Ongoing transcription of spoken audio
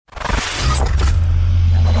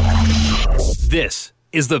This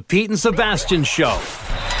is the Pete and Sebastian Show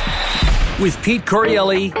with Pete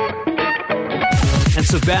Corielli and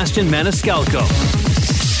Sebastian Maniscalco.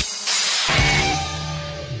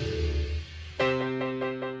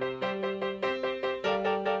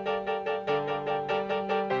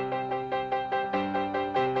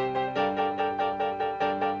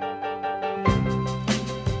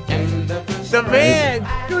 The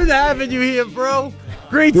man! Good having you here, bro.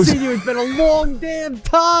 Great seeing you. It's been a long damn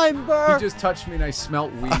time, bro. You just touched me and I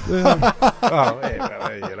smelt weed. Oh, hey,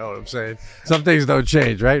 you know what I'm saying? Some things don't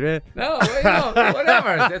change, right, man? No,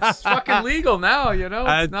 whatever. It's fucking legal now, you know?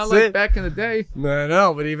 It's not like back in the day.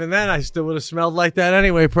 No, but even then, I still would have smelled like that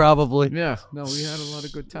anyway, probably. Yeah, no, we had a lot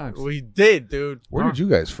of good times. We did, dude. Where did you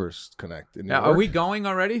guys first connect? In New York? Are we going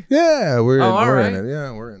already? Yeah, we're right. in it.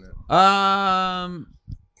 Yeah, we're in it.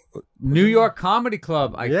 New York Comedy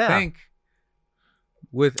Club, I Yeah. think,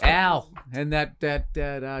 with Al and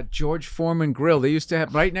that George Foreman grill. They used to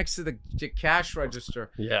have right next to the cash register.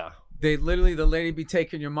 Yeah. They literally, the lady be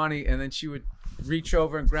taking your money, and then she would reach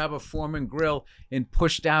over and grab a Foreman grill and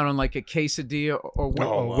push down on like a quesadilla or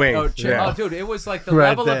wait. Yeah. Oh, dude, it was like the Right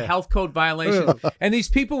level there. of health code violation. And these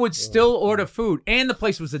people would still order food, and the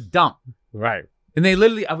place was a dump. Right. And they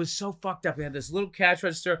literally, I was so fucked up. They had this little cash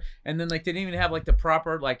register, and then like they didn't even have like the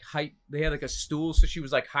proper like height. They had like a stool, so she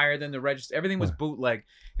was like higher than the register. Everything was bootleg,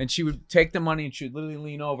 and she would take the money and she would literally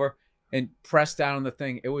lean over and press down on the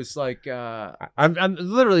thing. It was like, I'm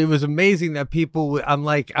literally, it was amazing that people, I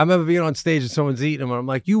remember being on stage and someone's eating them, and I'm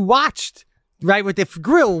like, you watched, right, with the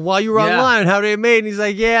grill while you were online, how they made, and he's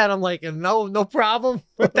like, yeah, and I'm like, no problem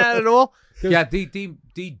with that at all. yeah, the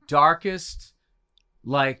darkest.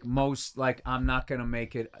 Like most, like I'm not gonna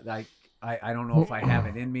make it. Like I don't know if I have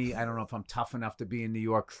it in me. I don't know if I'm tough enough to be in New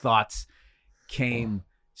York. Thoughts came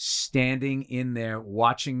standing in there,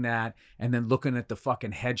 watching that, and then looking at the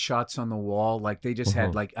fucking headshots on the wall. Like they just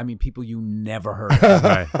had people you never heard of.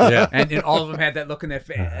 Right. Yeah. And all of them had that look in their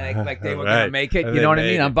face, like they were gonna Right. make it. And You they know what I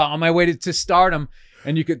made mean? it. I'm on my way to stardom.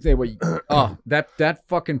 And you could say, well, that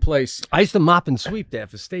fucking place. I used to mop and sweep there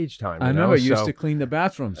for stage time. I remember you used to clean the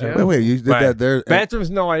bathrooms. Yeah. Wait, you did that there? Bathrooms,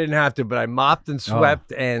 no, I didn't have to, but I mopped and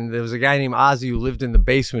swept, and there was a guy named Ozzy who lived in the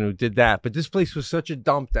basement who did that. But this place was such a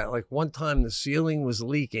dump that, like, one time the ceiling was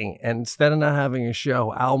leaking, and instead of not having a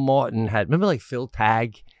show, Al Martin had, remember, like, Phil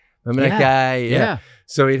Tagg? Remember that guy? Yeah.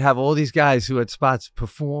 So he'd have all these guys who had spots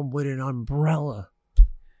perform with an umbrella.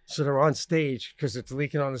 So they're on stage because it's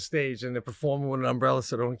leaking on the stage, and they're performing with an umbrella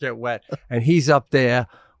so they don't get wet. And he's up there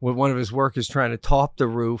with one of his workers trying to top the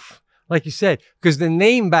roof. Like you said, because the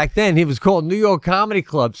name back then, he was called New York Comedy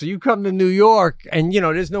Club. So you come to New York and,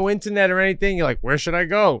 there's no internet or anything. You're like, where should I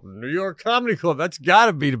go? New York Comedy Club. That's got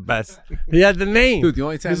to be the best. He had the name. Dude, the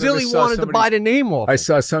only time I ever Zilly saw wanted to somebody- buy the name off. I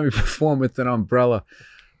saw somebody perform with an umbrella.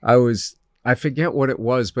 I forget what it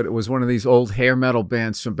was, but it was one of these old hair metal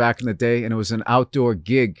bands from back in the day, and it was an outdoor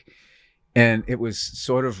gig, and it was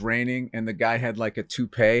sort of raining, and the guy had like a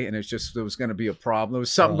toupee, and there was going to be a problem. There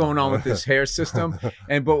was something going on with his hair system,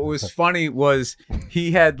 but what was funny was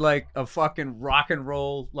he had like a fucking rock and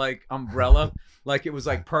roll like umbrella. Like it was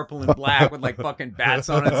like purple and black with like fucking bats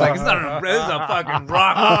on it. It's like, it's not an umbrella, it's a fucking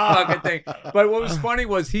rock fucking thing. But what was funny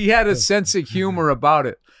was he had a sense of humor about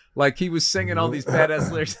it. Like he was singing all these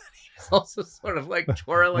badass lyrics. He was also sort of like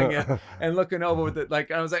twirling it and looking over with it. Like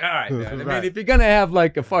I was like, all right, man. I mean, if you're gonna have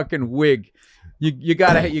like a fucking wig, you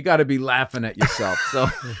gotta be laughing at yourself. So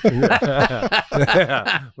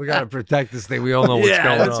We got to protect this thing. We all know what's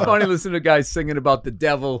going on. it's funny listening to guys singing about the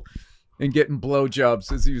devil and getting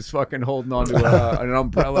blowjobs as he was fucking holding on to an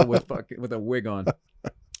umbrella with a wig on.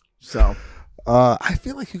 So. I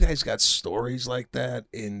feel like you guys got stories like that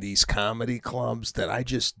in these comedy clubs that I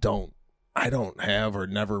don't have or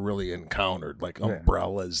never really encountered, like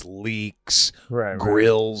umbrellas, leaks,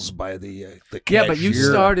 grills by the cashier. Yeah, but you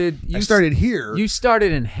started. I started here. You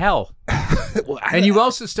started in hell, Well, and you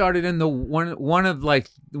also started in the one of like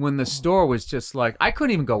when the store was just like I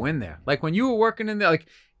couldn't even go in there. Like when you were working in there, like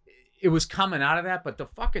it was coming out of that. But the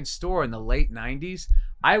fucking store in the late '90s,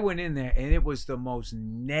 I went in there and it was the most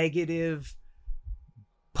negative.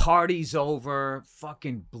 Parties over,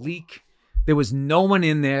 fucking bleak. There was no one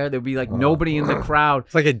in there. There'd be like nobody in the crowd.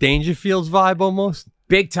 It's like a Dangerfields vibe almost.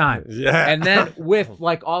 Big time. Yeah. And then with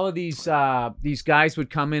like all of these guys would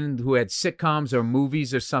come in who had sitcoms or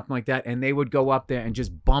movies or something like that, and they would go up there and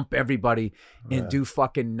just bump everybody and do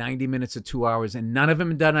fucking 90 minutes or 2 hours, and none of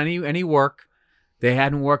them had done any work. They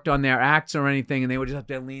hadn't worked on their acts or anything, and they were just up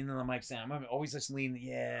there leaning on the mic saying, I'm always just leaning,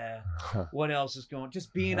 what else is going on?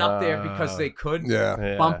 Just being up there because they could,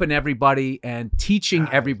 Yeah. bumping everybody and teaching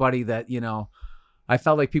everybody that, I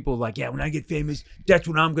felt like people were like, yeah, when I get famous, that's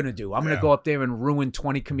what I'm going to do. I'm going to go up there and ruin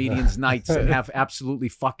 20 comedians' nights and have absolutely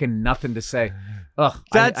fucking nothing to say. Ugh,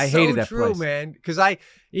 I hated that true, place. Man. Because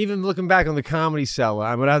even looking back on the Comedy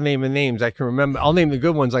Cellar, without naming names, I can remember. I'll name the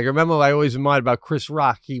good ones. Like, I remember I always admired about Chris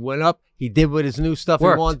Rock. He went up, he did with his new stuff.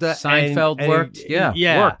 Worked. He wanted to, Seinfeld worked.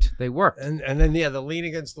 Worked. They worked. And then the lean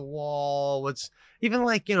against the wall. Even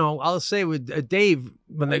like, I'll say with Dave,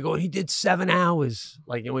 when they go, he did 7 hours.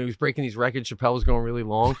 Like when he was breaking these records, Chappelle was going really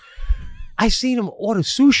long. I seen him order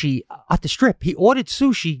sushi at the Strip. He ordered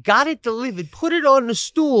sushi, got it delivered, put it on the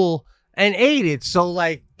stool, and ate it. So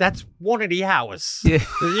like that's one of the hours. Yeah.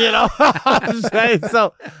 I'm saying?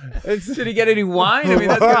 So did he get any wine? I mean,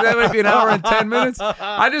 that might be an hour and 10 minutes.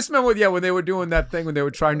 I just remember when they were doing that thing when they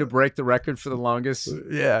were trying to break the record for the longest.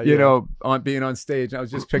 On being on stage. I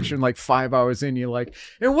was just picturing like 5 hours in, you're like,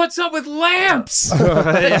 and what's up with lamps?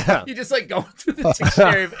 You just like going through the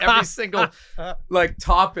dictionary of every single like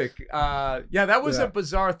topic. That was a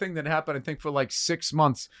bizarre thing that happened, I think, for like 6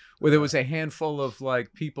 months, where there was a handful of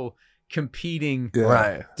like people competing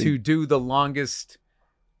to do the longest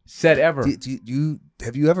set ever.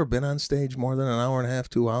 Have you ever been on stage more than an hour and a half,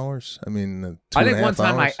 2 hours? I mean, I think one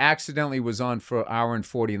time I accidentally was on for an hour and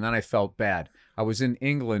 40, and then I felt bad. I was in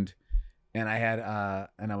England, and I had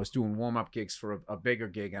and I was doing warm-up gigs for a bigger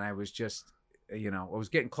gig, and I was just, I was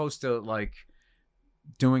getting close to like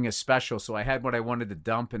doing a special, so I had what I wanted to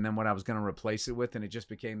dump and then what I was going to replace it with, and it just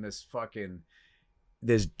became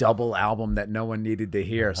this double album that no one needed to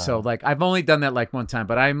hear. So like I've only done that like one time,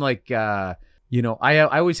 but I'm like I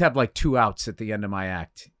always have like 2 outs at the end of my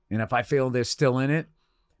act, and if I feel they're still in it,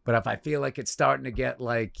 but if I feel like it's starting to get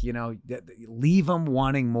like leave them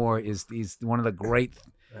wanting more is one of the great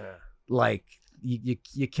like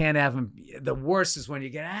you can't have them. The worst is when you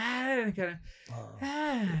get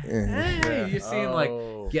you're seeing like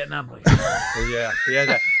getting up like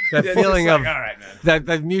that feeling like, of all right, man.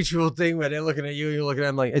 that mutual thing where they're looking at you, you're looking at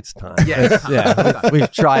them like it's time. Yeah,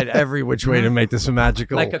 We've tried every which way to make this a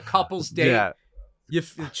magical, like a couple's date. Yeah.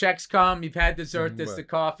 The checks come, you've had dessert, there's the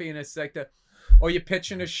coffee, and it's like or you're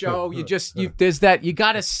pitching a show. There's that. You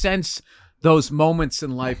got to sense those moments in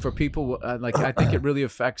life for people. Like I think it really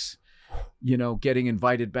affects, getting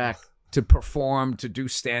invited back to perform, to do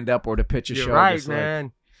stand up, or to pitch a show. Right,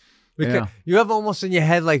 man. Because you have almost in your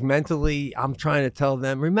head, like mentally, I'm trying to tell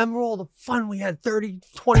them, remember all the fun we had 20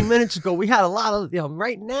 minutes ago? We had a lot of,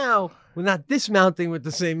 right now, we're not dismounting with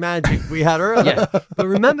the same magic we had earlier. But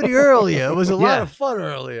remember the earlier. It was a lot of fun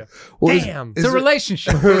earlier. Well, Damn. It's a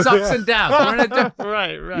relationship. There's ups and downs.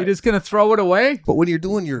 Right. You're just going to throw it away? But when you're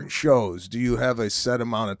doing your shows, do you have a set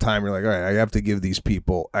amount of time? You're like, all right, I have to give these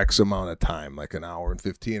people X amount of time, like an hour and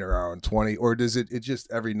 15 or hour and 20, or does it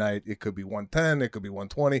just every night, it could be 110, it could be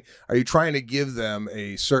 120. Are you trying to give them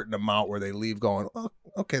a certain amount where they leave going, oh,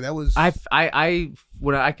 okay, that was... I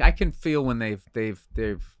can feel when they've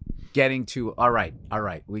getting to, all right,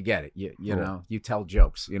 we get it. You know, you tell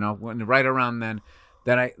jokes, when right around then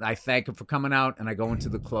I thank them for coming out, and I go into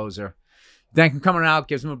the closer. Thank them for coming out,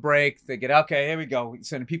 gives them a break. They get, okay, here we go.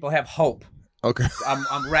 So people have hope. Okay.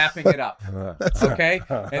 I'm wrapping it up. Okay.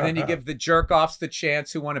 And then you give the jerk offs the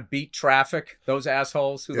chance who want to beat traffic, those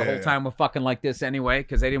assholes who the whole time were fucking like this anyway,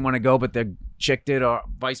 because they didn't want to go, but their chick did, or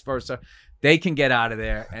vice versa. They can get out of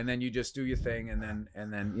there, and then you just do your thing, and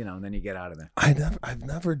then you get out of there. I've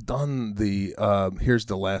never done the here's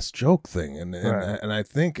the last joke thing, and I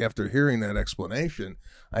think after hearing that explanation,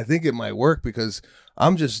 I think it might work, because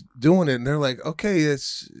I'm just doing it, and they're like, okay,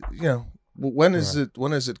 it's when is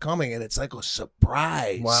it coming? And it's like a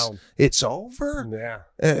surprise. Wow, it's over. Yeah,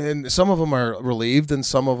 and some of them are relieved, and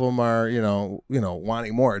some of them are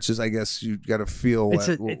wanting more. It's just, I guess you got to feel.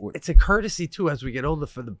 It's a courtesy too as we get older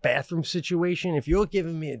for the bathroom situation. If you're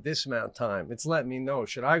giving me this amount of time, it's letting me know,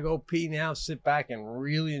 should I go pee now, sit back and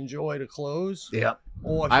really enjoy the close? Yeah.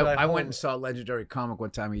 Or I went and saw a legendary comic one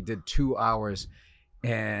time. He did 2 hours.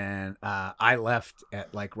 And I left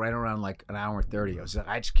at like right around like an hour and 30. I was like,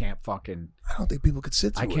 I just can't fucking. I don't think people could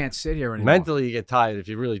sit through I can't sit here anymore. Mentally, you get tired if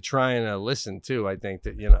you're really trying to listen too. I think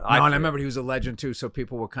that and I remember he was a legend too. So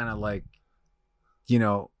people were kind of like,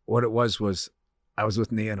 what it was I was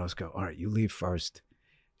with Nia, and I was go, all right, you leave first.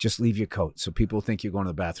 Just leave your coat, so people think you're going to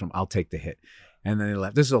the bathroom. I'll take the hit. And then they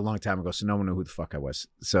left. This is a long time ago, so no one knew who the fuck I was.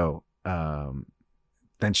 So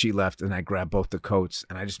then she left, and I grabbed both the coats,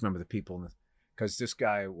 and I just remember the people. Because this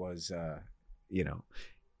guy was,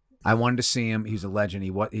 I wanted to see him. He's a legend.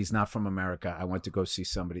 He's not from America. I went to go see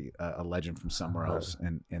somebody, a legend from somewhere else,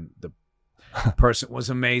 and the person was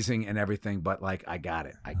amazing and everything. But like, I got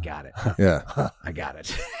it. Yeah, I got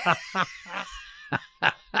it.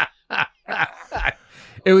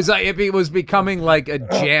 It was like it was becoming like a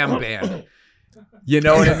jam band. You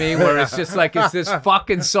know what I mean? Where it's just like, is this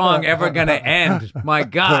fucking song ever gonna end? My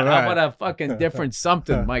God, how about a fucking different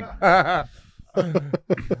something? My.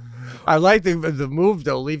 I like the move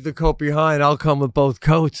though. Leave the coat behind. I'll come with both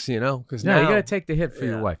coats. You know, because you gotta take the hit for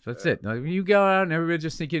your wife. That's it. Now, you go out and everybody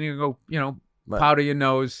just thinking you go, powder your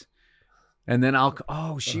nose, and then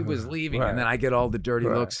she was leaving, and then I get all the dirty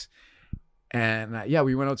looks, and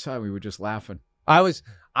we went outside. We were just laughing.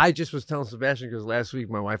 I just was telling Sebastian because last week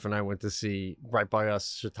my wife and I went to see right by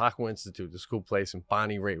us Chautauqua Institute, the school place, and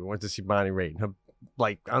Bonnie Raitt. We went to see Bonnie Raitt, and her,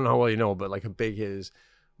 I don't know how well you know, but like her big hit is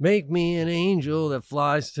 "Make Me an Angel That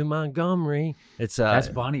Flies to Montgomery." It's that's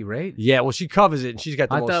Bonnie Raitt. Yeah, well she covers it, and she's got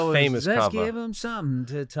the most famous cover. Let's give them something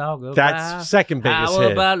to talk about. That's second biggest hit.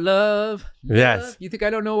 How about love? Yes. You think I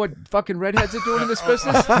don't know what fucking redheads are doing in this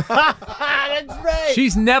business? That's right.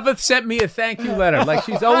 She's never sent me a thank you letter. Like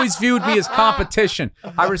she's always viewed me as competition.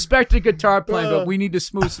 I respect the guitar playing, but we need to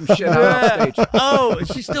smooth some shit out on stage. Oh,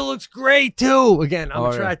 she still looks great too. Again, I'm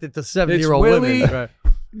attracted to 70-year-old Willie, women. Right.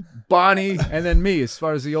 Bonnie, and then me, as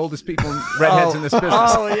far as the oldest people redheads in this business.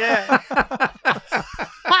 Oh yeah.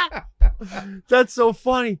 That's so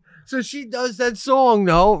funny. So she does that song,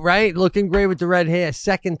 though, right? Looking great with the red hair,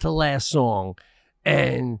 second to last song.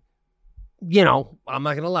 And, I'm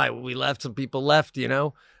not going to lie. We left, some people left,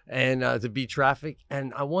 and to beat traffic.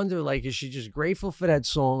 And I wonder, like, is she just grateful for that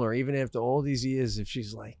song? Or even after all these years, if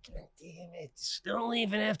she's like, God damn it, still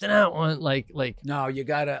leaving after that one. Like. No, you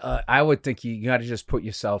got to, I would think you got to just put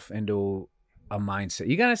yourself into a mindset.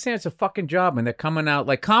 You got to understand it's a fucking job. And they're coming out,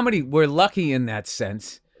 like comedy, we're lucky in that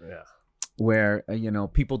sense. Yeah. Where,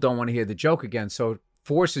 people don't want to hear the joke again. So it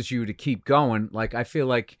forces you to keep going. Like, I feel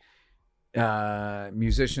like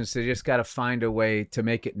musicians, they just got to find a way to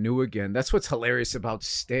make it new again. That's what's hilarious about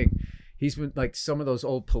Sting. He's been like some of those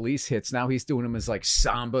old Police hits. Now he's doing them as like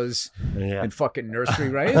sambas and fucking nursery,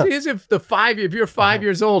 right? Here's if you're 5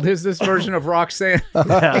 years old, here's this version of Roxanne.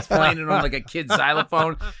 He's playing it on like a kid's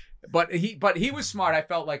xylophone. But he was smart. I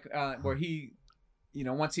felt like where he,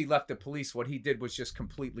 once he left the Police, what he did was just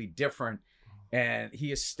completely different. And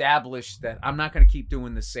he established that I'm not going to keep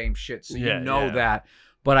doing the same shit. So that.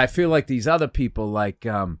 But I feel like these other people, like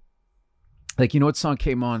what song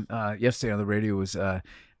came on yesterday on the radio was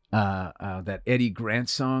that Eddie Grant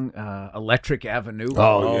song, Electric Avenue.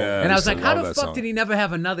 Oh, yeah. And I was like, how the fuck did he never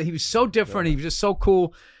have another? He was so different. He was just so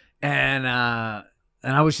cool. And I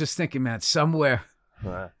was just thinking, man, somewhere.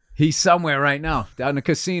 He's somewhere right now, down in the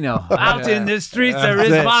casino. Out in the streets, there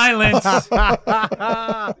is violence.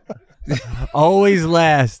 Always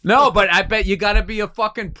last. No, but I bet you got to be a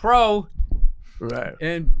fucking pro. Right.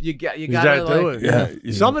 And you got to do it.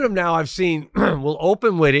 Yeah. Some of them now I've seen will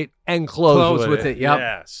open with it and close with it. Yep.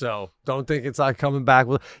 Yeah. So don't think it's not coming back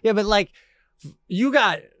with. Yeah, but like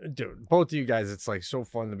both of you guys, it's like so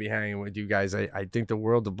fun to be hanging with you guys. I think the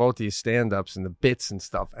world of both of you stand-ups and the bits and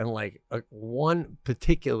stuff. And like one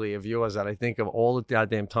particularly of yours that I think of all the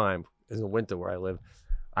goddamn time is in the winter where I live.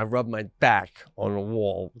 I rub my back on a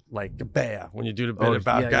wall like a bear when you do the bit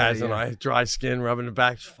about guys and I dry skin rubbing the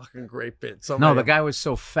back. It's fucking great bit. The guy was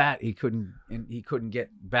so fat he couldn't get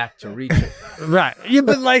back to reach it. Right. Yeah,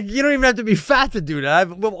 but like you don't even have to be fat to do that.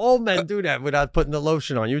 All men do that without putting the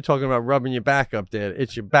lotion on. You were talking about rubbing your back up there.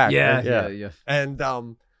 It's your back. Yeah, right? yeah. And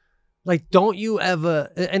like, don't you ever?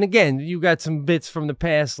 And again, you got some bits from the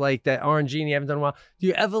past, like that RNG you haven't done in a while. Do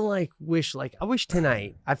you ever like wish, like, I wish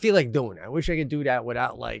tonight? I feel like doing it. I wish I could do that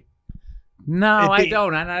without like. No, I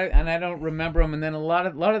don't, and I don't remember them. And then a lot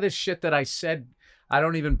of this shit that I said, I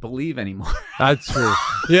don't even believe anymore. That's true.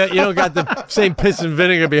 Yeah, you don't got the same piss and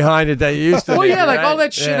vinegar behind it that you used to. Well, yeah, like right? all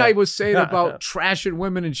that shit I was saying about trashing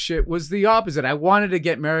women and shit was the opposite. I wanted to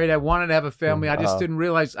get married. I wanted to have a family. I just didn't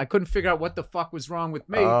realize, I couldn't figure out what the fuck was wrong with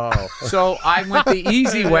me. So I went the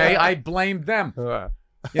easy way. I blamed them.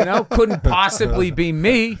 Couldn't possibly be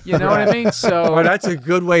me. You know what I mean? So that's a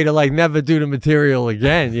good way to like never do the material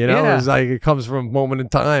again. It's like it comes from a moment in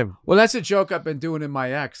time. Well, that's a joke I've been doing in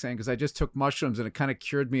my act, saying because I just took mushrooms and it kind of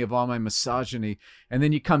cured me of all my misogyny. And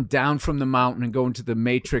then you come down from the mountain and go into the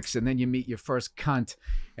Matrix, and then you meet your first cunt,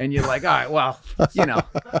 and you're like, all right, well,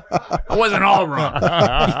 it wasn't all wrong.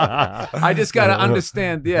 I just got to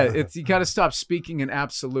understand. Yeah, you got to stop speaking in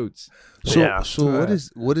absolutes.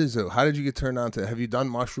 What is it? How did you get turned on to? Have you done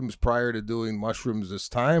mushrooms prior to doing mushrooms this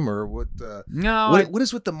time, or what? No. What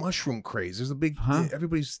is with the mushroom craze? There's a big.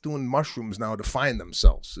 Everybody's doing mushrooms now to find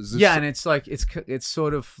themselves. Is this? Yeah, and it's like it's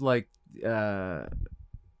sort of like.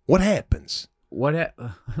 What happens? What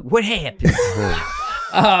happens?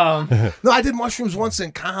 No, I did mushrooms once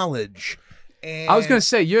in college. And I was gonna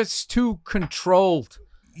say you're too controlled.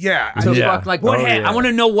 Yeah. So fuck, like, what? I want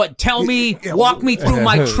to know what. Tell me, walk me through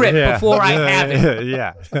my trip before I have it.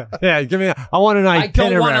 Yeah. Give me. I want an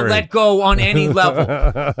itinerary. I don't want to let go on any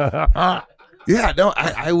level. Yeah, no,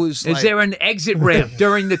 I was. Is there an exit ramp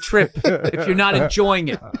during the trip if you're not enjoying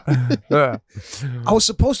it? I was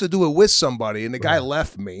supposed to do it with somebody, and the guy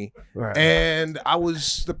left me. And I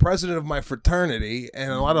was the president of my fraternity,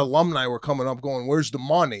 and a lot of alumni were coming up going, "Where's the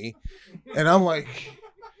money?" And I'm like,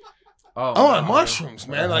 "I want mushrooms,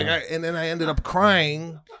 man!" And then I ended up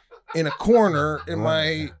crying in a corner in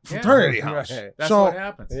my fraternity house. That's what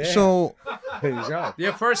happens. So there you go.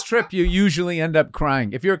 Your first trip, you usually end up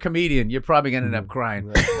crying. If you're a comedian, you're probably going to end up crying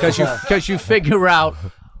because you figure out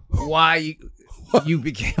why you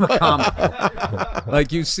became a comic.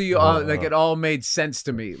 Like you see, like it all made sense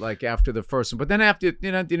to me. Like after the first one, but then after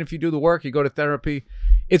if you do the work, you go to therapy.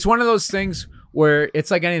 It's one of those things where it's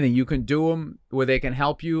like anything. You can do them where they can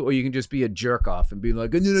help you, or you can just be a jerk off and be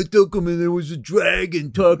like, and then I took him and there was a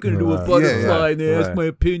dragon talking to a butterfly and they asked my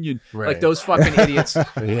opinion. Like those fucking idiots.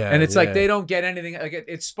 And it's like they don't get anything. Like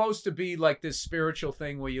it's supposed to be like this spiritual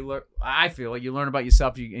thing where you learn. I feel like you learn about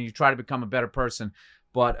yourself and you try to become a better person.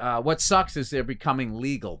 But what sucks is they're becoming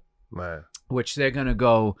legal, which they're going to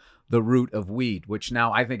go the route of weed, which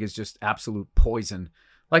now I think is just absolute poison.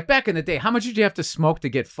 Like back in the day, how much did you have to smoke to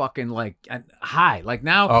get fucking like high? Like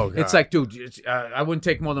now, it's like, dude, I wouldn't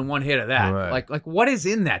take more than one hit of that. Like what is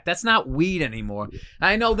in that? That's not weed anymore.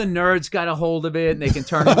 I know the nerds got a hold of it and they can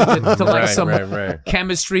turn it into like some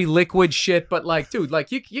chemistry liquid shit. But like, dude,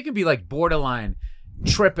 like you can be like borderline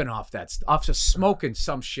tripping off just smoking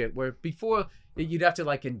some shit where before you'd have to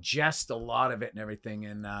like ingest a lot of it and everything.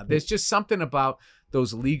 And there's just something about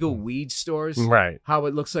those legal weed stores, how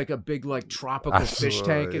it looks like a big like tropical fish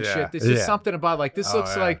tank and shit. There's just something about like this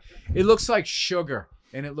looks like it looks like sugar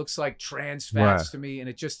and it looks like trans fats to me, and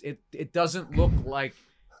it doesn't look like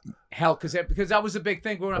hell because that was a big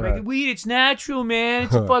thing growing up. Like, weed, it's natural, man.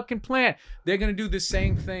 It's a fucking plant. They're gonna do the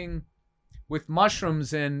same thing with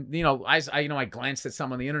mushrooms, and I glanced at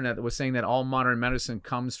some on the internet that was saying that all modern medicine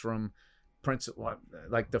comes from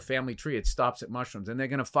like the family tree. It stops at mushrooms, and they're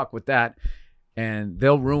gonna fuck with that. And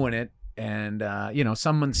they'll ruin it, and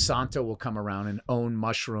some Monsanto will come around and own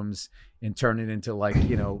mushrooms and turn it into like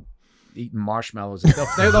eating marshmallows. They'll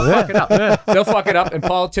fuck it up. They'll fuck it up, and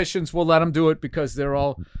politicians will let them do it because they're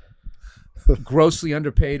all grossly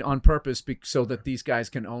underpaid on purpose, so that these guys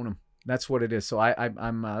can own them. That's what it is. So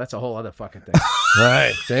I'm that's a whole other fucking thing.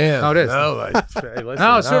 Right. Damn. No, it is. No, hey, listen,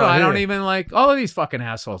 I don't even like all of these fucking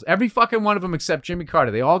assholes. Every fucking one of them except Jimmy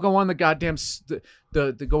Carter. They all go on the goddamn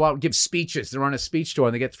they go out and give speeches. They're on a speech tour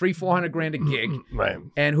and they get $300-400 grand a gig. Right.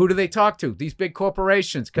 And who do they talk to? These big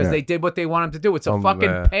corporations, because they did what they want them to do. It's a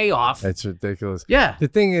fucking payoff. It's ridiculous. Yeah. The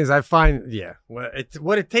thing is, I find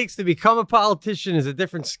what it takes to become a politician is a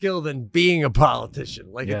different skill than being a politician.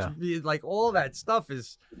 Like it's like all that stuff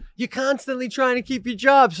is you're constantly trying to keep your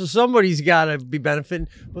job, so somebody's got to be benefiting.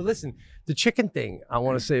 But listen, the chicken thing I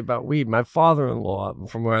want to say about weed, my father-in-law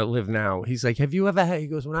from where I live now, he's like, have you ever had, he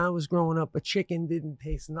goes, when I was growing up, a chicken didn't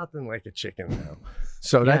taste nothing like a chicken now.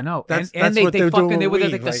 So that's what they're doing with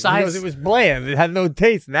weed. Like the Like, size. he goes, it was bland. It had no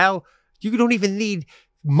taste. Now you don't even need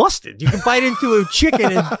mustard. You can bite into a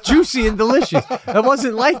chicken and juicy and delicious. It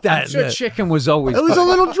wasn't like that. I'm sure chicken was always It was a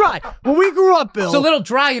little dry. When we grew up, Bill. It's a little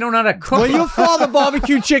dry. You don't know how to cook. When your father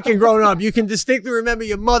barbecued chicken growing up, you can distinctly remember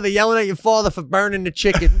your mother yelling at your father for burning the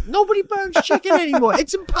chicken. Nobody burns chicken anymore.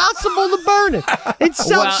 It's impossible to burn it. It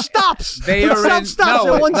self-stops. It self-stops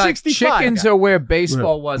at 165. Like chickens are where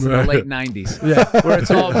baseball was in the late 90s. Where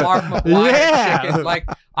it's all Mark McGwire chicken. Like,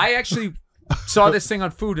 I actually saw this thing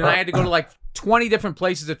on food, and I had to go to like 20 different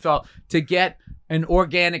places, it felt, to get an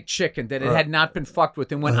organic chicken that it had not been fucked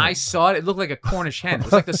with. And when I saw it, it looked like a Cornish hen. It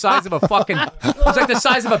was like the size of a fucking, it was like the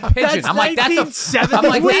size of a pigeon. I'm like,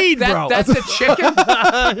 that's a chicken?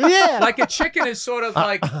 Yeah. Like a chicken is sort of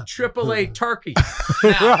like AAA turkey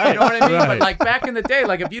now, you know what I mean? But like back in the day,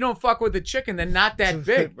 like if you don't fuck with the chicken, they're not that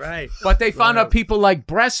big. But they found out people like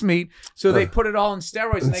breast meat, so they put it all in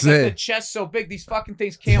steroids, and they get the chest so big, these fucking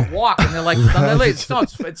things can't walk. And they're like, it's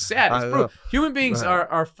sad. It's brutal. Human beings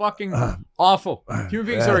are fucking awful. Human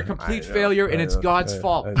beings are a complete failure, and it's God's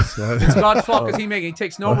fault. It's God's fault because he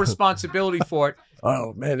takes no responsibility for it.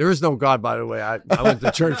 Oh man, there is no God, by the way. I went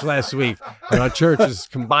to church last week, and our church is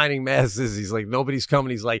combining masses. He's like, nobody's coming.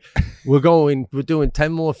 He's like, we're doing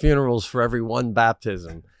 10 more funerals for every one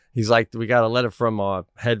baptism. He's like, we got a letter from our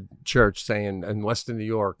head church saying in Western New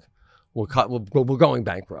York, we're going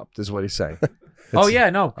bankrupt, is what he's saying. Oh yeah,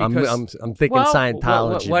 no. Because, I'm thinking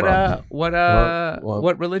Scientology.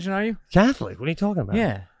 What religion are you? Catholic. What are you talking about?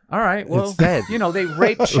 Yeah. All right, well, It's dead. you know, they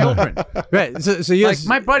rape children. Right. So you Like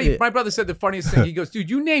my brother said the funniest thing. He goes, dude,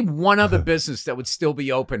 you name one other business that would still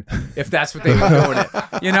be open if that's what they were doing it.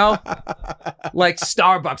 You know, like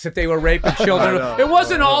Starbucks if they were raping children. It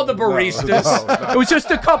wasn't all the baristas. It was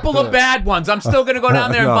just a couple of bad ones. I'm still gonna go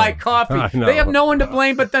down there and buy coffee. They have no one to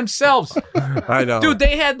blame but themselves. I know, dude.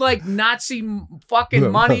 They had like Nazi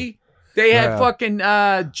fucking money. They had fucking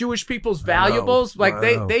Jewish people's valuables. Like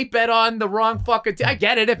they bet on the wrong fucking I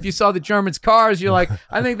get it. If you saw the Germans' cars, you're like,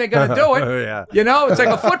 I think they're gonna do it. Yeah. You know, it's like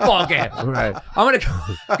a football game. Right. I'm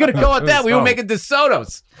gonna go with that. We were making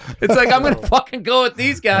DeSoto's. It's like I'm gonna fucking go with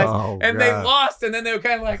these guys, and they lost, and then they were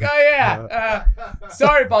kind of like, oh yeah,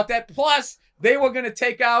 sorry about that. Plus, they were gonna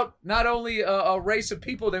take out not only a race of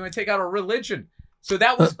people, they were gonna take out a religion. So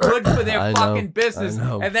that was good for their fucking business.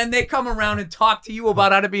 And then they come around and talk to you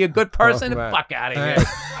about how to be a good person. Right. Fuck out of here.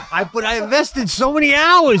 But I invested so many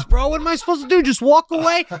hours, bro. What am I supposed to do? Just walk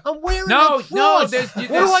away? I'm wearing a cross. What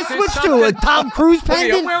do I switch to? A Tom Cruise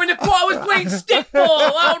pendant? I'm wearing the cross. I was playing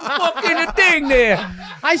stickball out fucking the thing there.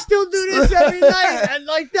 I still do this every night and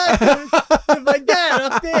like that with my dad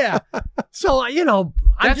up there. So, you know,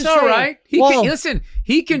 that's all right.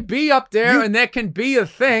 He can be up there, and there can be a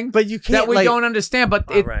thing, but you can't, that we don't understand. But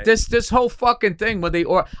this whole fucking thing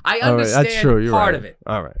where I understand that's true. You're part right. of it.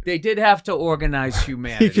 All right, they did have to organize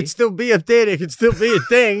humanity. He could still be up there. It could still be a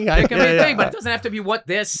thing. It can be a thing, but it doesn't have to be what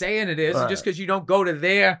they're saying it is. Just because you don't go to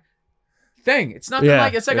their thing, it's nothing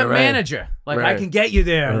like it's like a manager. Like I can get you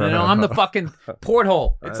there. You know, I'm the fucking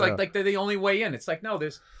porthole. It's like they're the only way in. It's like no,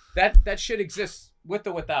 there's that shit exists with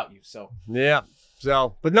or without you. So yeah.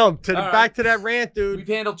 So, but no, back to that rant, dude. We've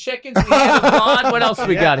handled chickens. We handled God. What else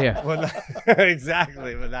we got here?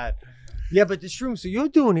 Exactly with that. Yeah, but the shrooms. So you're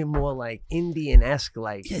doing it more like Indian-esque,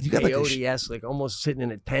 like peyote-esque, like almost sitting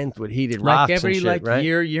in a tent with heated rocks like every and shit, right?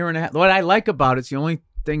 year and a half. What I like about it's the only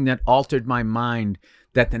thing that altered my mind.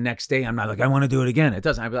 That the next day I'm not like I want to do it again. It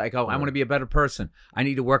doesn't. I'd be like, oh, I want to be a better person. I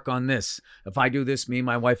need to work on this. If I do this, me and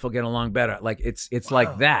my wife will get along better. Like it's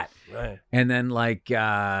like that. Right. And then like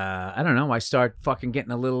I don't know. I start fucking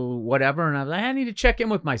getting a little whatever, and I'm like, I need to check in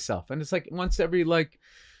with myself. And it's like once every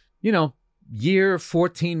year,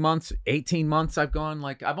 14 months, 18 months. I've gone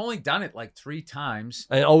like I've only done it like 3 times.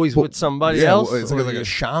 And always with somebody else. It's like a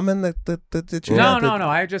shaman that you No.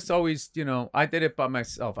 I just always I did it by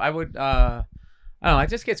myself. I would. I don't know, it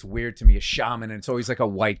just gets weird to me, a shaman, and it's always like a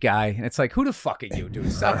white guy. And it's like, who the fuck are you,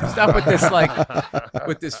 dude? Stop with this, like,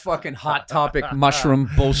 with this fucking hot topic mushroom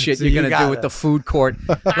bullshit so you're going to do with the food court.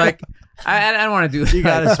 Like, I don't want to do that. You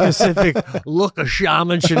got a specific look a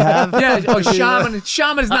shaman should have? Yeah,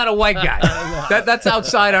 shaman is not a white guy. That's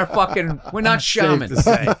outside our fucking, we're not shamans.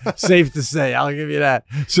 Safe to say, I'll give you that.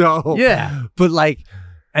 So, yeah. But like,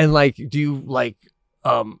 and like, do you like,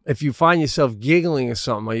 if you find yourself giggling or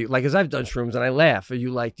something, are you, like, as I've done shrooms and I laugh, are you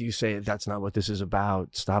like, do you say that's not what this is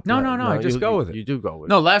about? Stop. No. I just go with it. You do go with it.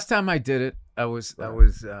 No, last time I did it, I was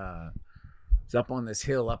up on this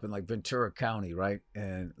hill up in like Ventura County, right?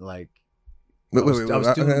 And like, wait, I'm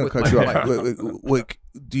gonna cut you off. Wait,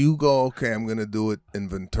 do you go? Okay, I'm gonna do it in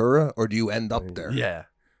Ventura, or do you end up there? Yeah.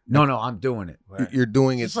 No, I'm doing it. You're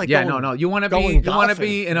doing it. Like no. You want to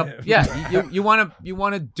be in a you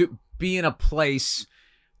want to be in a place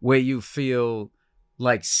where you feel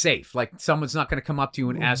like safe, like someone's not going to come up to you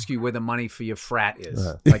and ask you where the money for your frat is.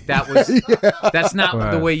 Like that was, that's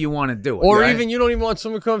not the way you want to do it. Or even you don't even want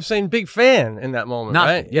someone to come up saying big fan in that moment,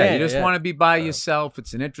 right? Yeah, you just want to be by yourself.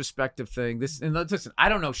 It's an introspective thing. And listen, I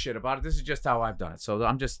don't know shit about it. This is just how I've done it. So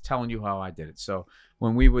I'm just telling you how I did it. So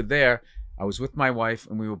when we were there, I was with my wife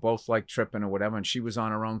and we were both like tripping or whatever, and she was on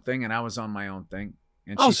her own thing and I was on my own thing.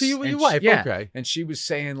 And so you were your wife, okay. And she was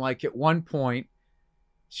saying like at one point,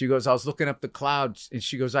 she goes, I was looking up the clouds, and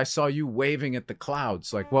she goes, I saw you waving at the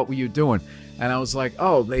clouds. Like, what were you doing? And I was like,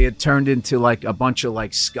 oh, they had turned into like a bunch of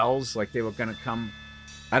like skulls, like they were going to come,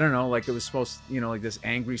 I don't know, like it was supposed to, like this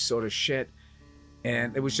angry sort of shit.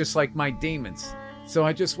 And it was just like my demons. So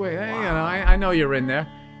I just went, hey, I know you're in there.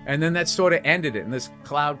 And then that sort of ended it. And this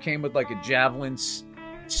cloud came with like a javelin,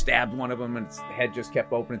 stabbed one of them, and its head just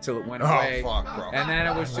kept open until it went away. Oh, fuck, bro. And then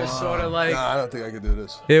it was just sort of like... No, I don't think I could do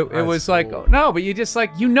this. It was cool. Like, no, but you just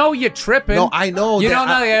like, you're tripping. No, I know. You don't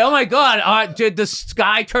know, oh my God, did the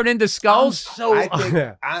sky turn into skulls?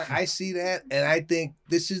 I see that, and I think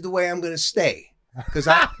this is the way I'm going to stay. Because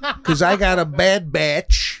I got a bad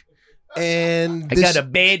batch and I got a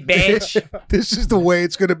bad batch. This is the way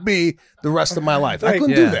it's going to be the rest of my life. I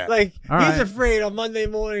couldn't do that. Like, All he's right. afraid on Monday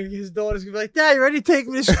morning his daughter's going to be like, Dad, you ready to take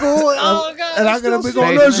me to school? Oh, God. And I'm going to be going,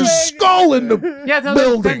 saying there's a that. skull in the Yeah,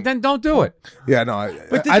 building. then don't do it. Yeah, no,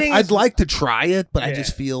 But the thing I'd is- like to try it, but I Yeah.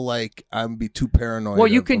 just feel like I'm be too paranoid. Well,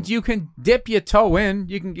 you of can dip your toe in.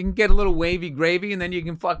 You can get a little wavy gravy, and then you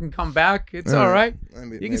can fucking come back. It's all right.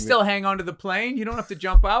 You can still hang onto the plane. You don't have to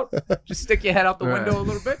jump out. Just stick your head out the window a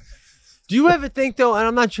little bit. Do you ever think, though, and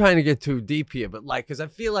I'm not trying to get too deep here, but like, because I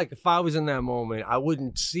feel like if I was in that moment, I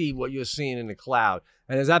wouldn't see what you're seeing in the cloud.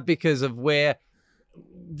 And is that because of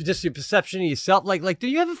just your perception of yourself? Like, do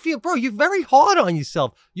you ever feel, bro, you're very hard on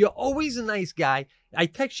yourself. You're always a nice guy. I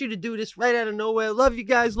text you to do this right out of nowhere. Love you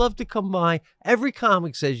guys. Love to come by. Every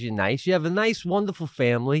comic says you're nice. You have a nice, wonderful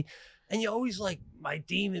family. And you're always like, my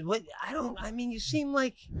demon. What? I mean, you seem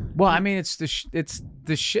like. Well, I mean, it's the shit.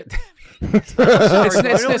 It's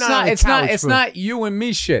not you and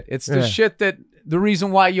me shit. It's the shit that the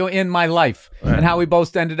reason why you're in my life and how we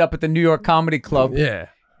both ended up at the New York Comedy Club. Yeah.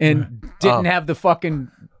 And didn't have the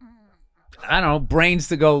fucking, I don't know, brains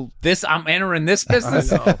to go, I'm entering this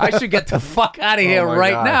business. I should get the fuck out of here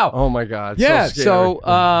right now. Oh my God. Yeah. So,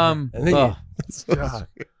 So, and then God.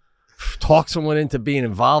 Talk someone into being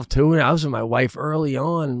involved too. And I was with my wife early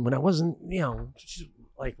on when I wasn't, just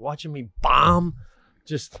like watching me bomb.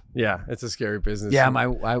 Just, it's a scary business. yeah, my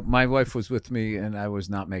wife was with me and I was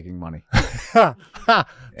not making money. but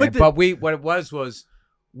what it was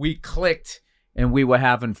we clicked and we were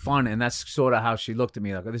having fun, and that's sort of how she looked at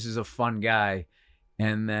me, like, this is a fun guy.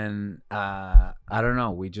 And then I don't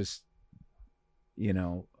know, we just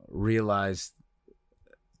realized,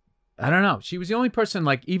 I don't know, she was the only person,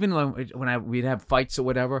 like, even when we'd have fights or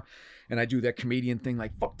whatever, and I do that comedian thing,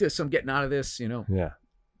 like, fuck this, I'm getting out of this,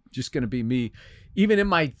 just gonna be me. Even in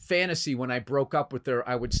my fantasy, when I broke up with her,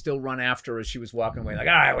 I would still run after her as she was walking away, like,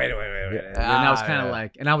 all right, wait. And I was kind of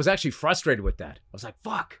like, and I was actually frustrated with that. I was like,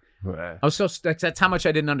 fuck. Right. I was that's how much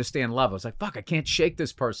I didn't understand love. I was like, fuck, I can't shake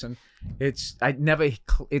this person. It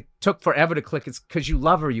took forever to click. It's because you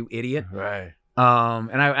love her, you idiot. Right.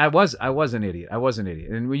 And I was an idiot.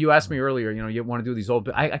 And when you asked me earlier, you want to do these old,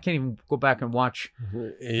 I can't even go back and watch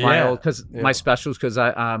my old, my specials, because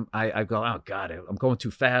I go, oh God, I'm going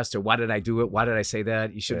too fast, or why did I do it? Why did I say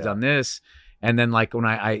that? You should have done this. And then, like, when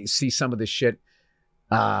I see some of the shit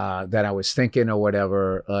that I was thinking or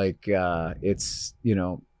whatever, like, it's,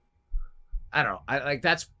 I don't know. Like,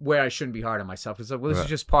 that's where I shouldn't be hard on myself. It's like, well, this is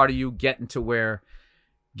just part of you getting to where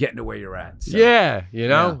you're at. So. Yeah,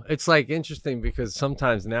 it's like interesting because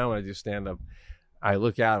sometimes now when I do stand up, I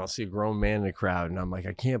look out and I'll see a grown man in the crowd, and I'm like,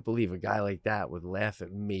 I can't believe a guy like that would laugh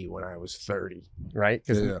at me when I was 30, right?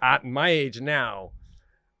 Because at my age now,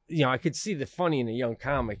 I could see the funny in a young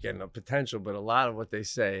comic and the potential, but a lot of what they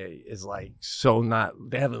say is like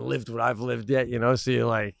they haven't lived what I've lived yet, So you're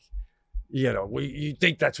like, you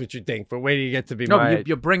think that's what you think, but wait till you get to be my age.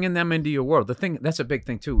 You're bringing them into your world. The thing that's a big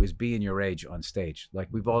thing too is being your age on stage. Like,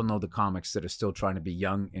 we've all know the comics that are still trying to be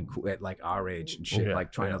young and cool at like our age and shit,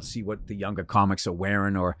 like trying to see what the younger comics are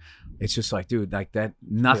wearing, or it's just like, dude, like that.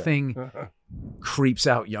 Nothing creeps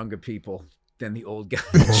out younger people than the old guy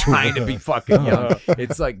trying to be fucking young.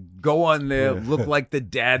 It's like, go on there, look like the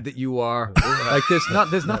dad that you are. Like,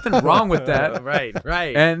 there's nothing wrong with that. Right.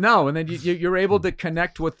 And then you're able to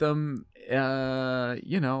connect with them.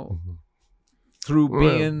 Through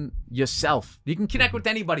being yourself. You can connect with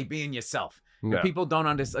anybody being yourself. If people don't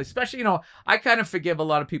understand, especially, I kind of forgive a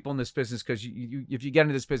lot of people in this business, because if you get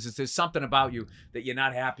into this business, there's something about you that you're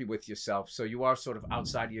not happy with yourself. So you are sort of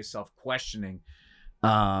outside of yourself, questioning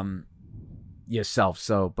yourself.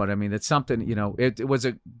 So, but I mean, it's something,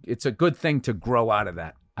 it's a good thing to grow out of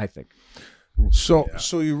that, I think. So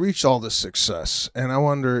you reached all this success, and I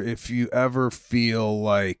wonder if you ever feel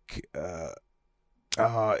like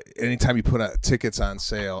anytime you put out tickets on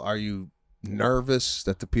sale, are you nervous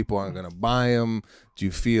that the people aren't going to buy them? Do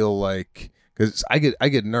you feel like, because I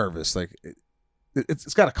get nervous, like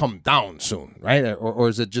it's got to come down soon, right? Or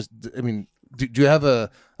is it just, I mean, do you have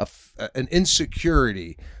an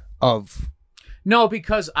insecurity of? No,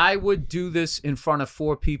 because I would do this in front of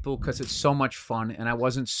 4 people because it's so much fun, and I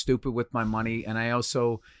wasn't stupid with my money. And I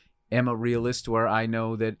also am a realist where I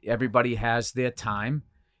know that everybody has their time,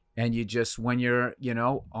 and you just, when you're,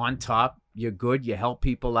 on top, you're good, you help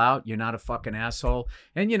people out, you're not a fucking asshole.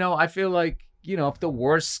 And, I feel like, if the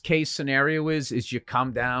worst case scenario is you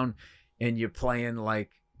come down and you're playing like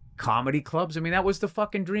comedy clubs. I mean, that was the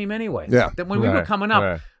fucking dream anyway. Yeah. That when we were coming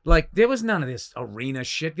up, like, there was none of this arena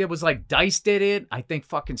shit. There was like Dice did it. I think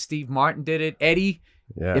fucking Steve Martin did it. Eddie.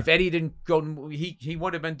 Yeah. If Eddie didn't go, he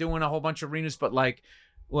would have been doing a whole bunch of arenas. But like,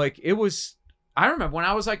 Like it was. I remember when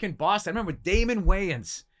I was like in Boston. I remember Damon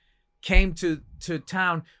Wayans came to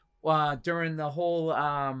town during the whole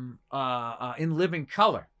In Living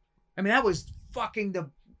Color. I mean, that was fucking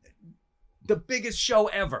the biggest show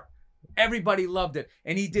ever. Everybody loved it.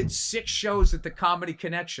 And he did 6 shows at the Comedy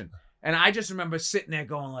Connection. And I just remember sitting there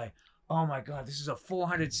going like, oh my God, this is a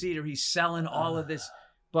 400-seater. He's selling all of this,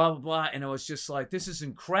 blah, blah, blah. And it was just like, this is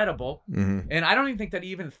incredible. Mm-hmm. And I don't even think that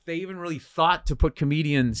they even really thought to put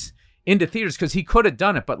comedians into theaters because he could have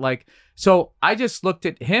done it. But like, so I just looked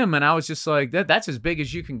at him and I was just like, that's as big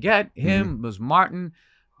as you can get. Him was Martin.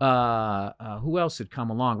 Who else had come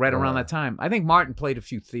along right around that time? I think Martin played a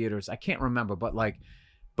few theaters. I can't remember, but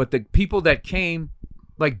the people that came,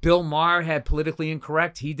 like Bill Maher had Politically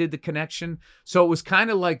Incorrect. He did the Connection. So it was kind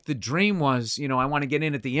of like the dream was, I want to get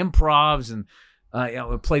in at the Improvs and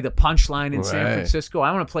play the Punchline in San Francisco.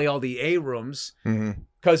 I want to play all the A rooms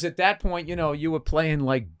because at that point, you were playing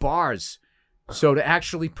like bars. So to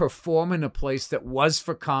actually perform in a place that was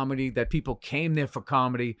for comedy, that people came there for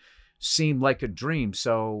comedy, seemed like a dream.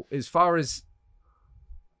 So as far as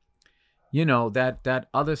that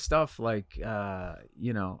other stuff, like for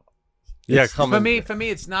me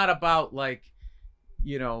it's not about like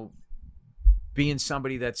being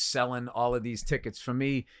somebody that's selling all of these tickets. For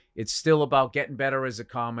me, it's still about getting better as a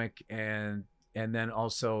comic and then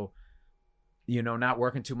also not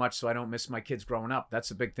working too much so I don't miss my kids growing up. That's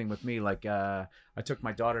a big thing with me. Like I took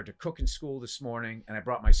my daughter to cooking school this morning and I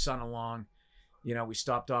brought my son along. We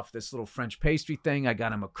stopped off this little French pastry thing. I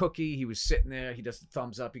got him a cookie. He was sitting there. He does the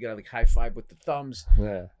thumbs up. He got like high five with the thumbs.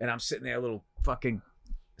 Yeah. And I'm sitting there, a little fucking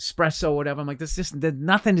espresso or whatever. I'm like,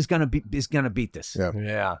 nothing is gonna beat this. Yeah.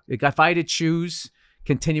 Yeah. Like if I had to choose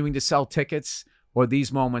continuing to sell tickets or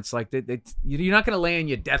these moments, like you're not gonna lay on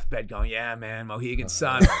your deathbed going, yeah, man, Mohegan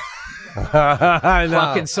Sun. I know.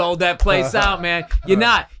 Fucking sold that place out, man. You're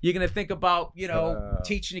not. You're gonna think about,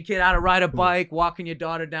 teaching a kid how to ride a bike, walking your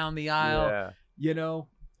daughter down the aisle. Yeah.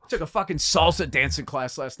 Took a fucking salsa dancing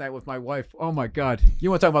class last night with my wife. Oh my God. You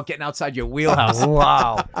want to talk about getting outside your wheelhouse?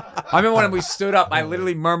 Wow. I remember when we stood up, I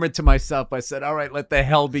literally murmured to myself. I said, all right, let the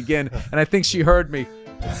hell begin. And I think she heard me.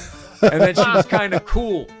 And then she was kind of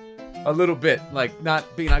cool. A little bit, like not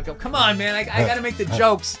being. I go, come on, man! I got to make the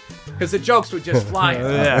jokes because the jokes would just fly.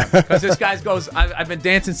 Yeah. Because this guy goes, I've been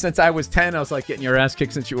dancing since I was 10. I was like getting your ass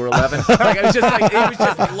kicked since you were 11. Like it was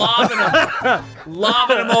just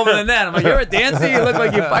lobbing him over the net. I'm like, you're a dancer. You look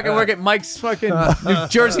like you fucking work at Mike's fucking New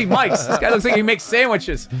Jersey Mike's. This guy looks like he makes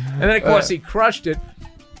sandwiches. And then of course he crushed it.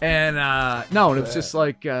 And it was just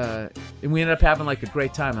like, and we ended up having like a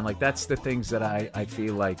great time. And like that's the things that I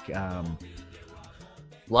feel like.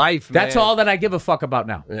 Life, man. That's all that I give a fuck about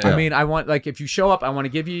now. Yeah. I mean, I want, like, if you show up, I want to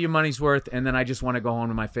give you your money's worth, and then I just want to go home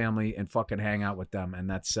to my family and fucking hang out with them, and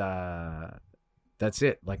that's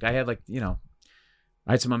it. Like, I had, like, I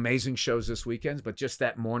had some amazing shows this weekend, but just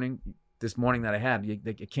this morning that I had, you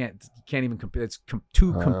can't even compare. It's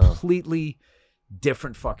two completely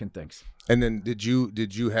different fucking things. And then did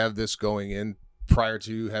you have this going in prior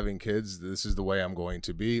to having kids? This is the way I'm going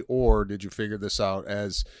to be, or did you figure this out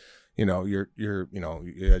as you had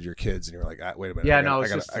your kids and you're like, wait a minute. Yeah, I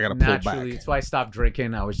gotta pull back. That's why I stopped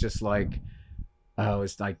drinking. I was just like, I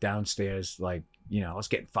was like downstairs, like, I was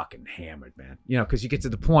getting fucking hammered, man. Because you get to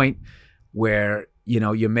the point where,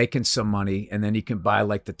 you're making some money and then you can buy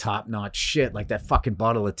like the top notch shit, like that fucking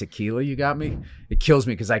bottle of tequila you got me. It kills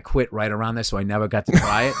me because I quit right around there, so I never got to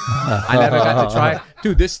try it.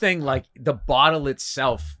 Dude, this thing, like the bottle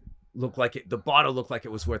itself, the bottle looked like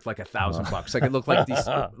it was worth like $1,000. Like it looked like these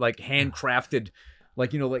like handcrafted,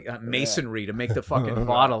 like masonry to make the fucking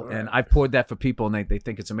bottle. And I poured that for people and they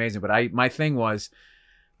think it's amazing. But my thing was,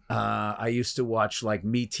 I used to watch like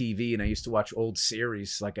MeTV and I used to watch old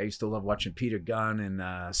series. Like I used to love watching Peter Gunn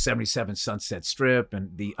and 77 Sunset Strip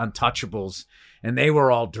and the Untouchables, and they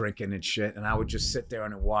were all drinking and shit. And I would just sit there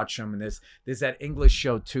and watch them. And there's that English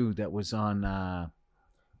show too that was on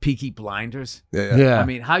Peaky Blinders. Yeah. I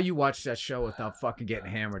mean, how you watch that show without fucking getting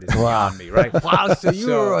hammered is beyond me, right? Wow, so you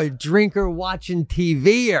were a drinker watching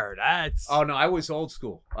TV, or that's... Oh, no, I was old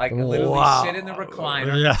school. Like, literally sit in the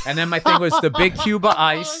recliner, and then my thing was the big Cuba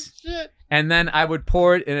ice, and then I would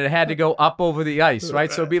pour it, and it had to go up over the ice, right?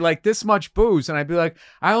 So it'd be like this much booze, and I'd be like,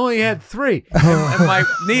 I only had 3. And my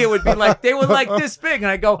Nia would be like, they were like this big, and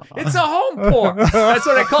I go, it's a home pour. That's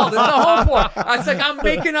what I called it. It's a home pour. I was like, I'm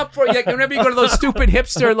making up for you. Like, whenever you go to those stupid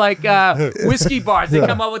hipster, like, whiskey bars, they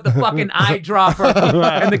come out with the fucking eyedropper,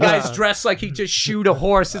 and the guy's dressed like he just shoot a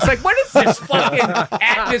horse. It's like, what is this fucking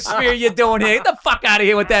atmosphere you're doing here? Get the fuck out of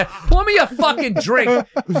here with that. Pour me a fucking drink.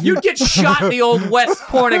 You'd get shot in the old West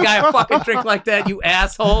pouring a guy a fucking don't drink like that, you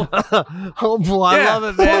asshole. Oh boy, I love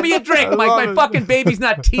it, man. Pour me a drink. My fucking baby's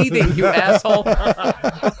not teething, you asshole.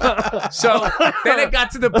 So then it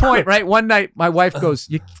got to the point, right? One night, my wife goes,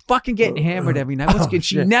 "You're fucking getting hammered every night."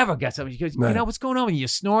 She never gets something. She goes, "You know what's going on? You're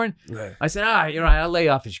snoring." I said, "All right, you're right. I'll lay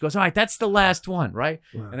off." And she goes, "All right, that's the last one, right?"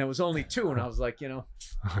 And it was only 2, and I was like,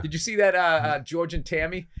 did you see that George and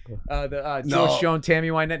Tammy, George Joan Tammy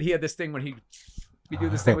Wynette? He had this thing when he do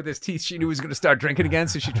this thing with his teeth. She knew he was going to start drinking again,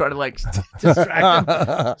 so she tried to distract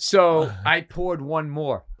him. So I poured one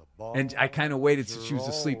more. And I kind of waited till she was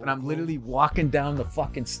asleep, and I'm literally walking down the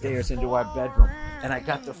fucking stairs into our bedroom, and I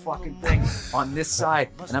got the fucking thing on this side,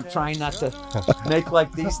 and I'm trying not to make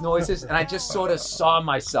like these noises, and I just sort of saw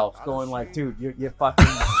myself going like, dude, you're fucking,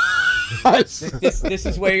 this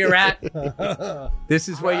is where you're at. This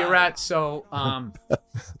is where you're at. So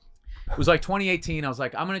it was like 2018. I was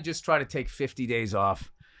like, I'm going to just try to take 50 days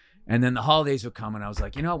off. And then the holidays were coming. I was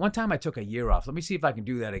like, one time I took a year off. Let me see if I can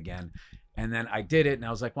do that again. And then I did it, and I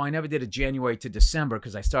was like, well, I never did a January to December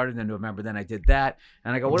because I started in November. Then I did that.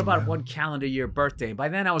 And I go, what about one calendar year birthday? And by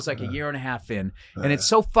then I was like a year and a half in. And it's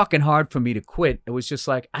so fucking hard for me to quit. It was just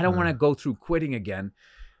like, I don't want to go through quitting again.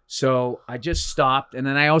 So I just stopped. And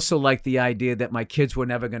then I also liked the idea that my kids were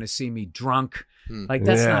never going to see me drunk. Like,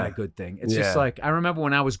 that's not a good thing. It's just like, I remember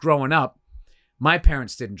when I was growing up, my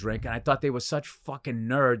parents didn't drink, and I thought they were such fucking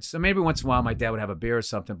nerds. So maybe once in a while my dad would have a beer or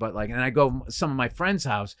something, but like, and I go to some of my friends'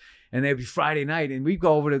 house, and they'd be Friday night, and we'd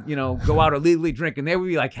go over to, go out illegally drink, and they would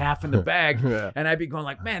be like half in the bag, and I'd be going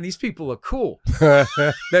like, man, these people are cool. They're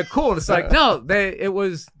cool. And it's like, no, they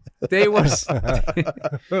were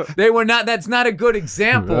not. That's not a good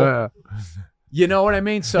example. You know what I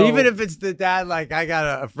mean? So even if it's the dad, like I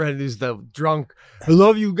got a friend who's the drunk. I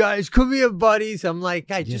love you guys. Come here, buddies. I'm like,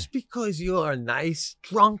 guy, just because you're nice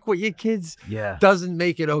drunk with your kids, doesn't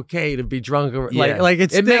make it okay to be drunk. Like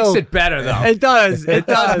it makes it better though. It does. It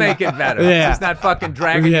does make it better. Yeah. It's not fucking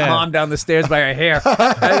dragging your mom down the stairs by her hair.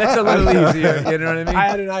 That's a little easier. You know what I mean? I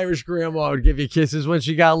had an Irish grandma who would give you kisses when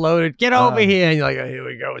she got loaded. Get over here, and you're like, oh, here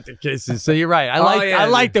we go with the kisses. So you're right. I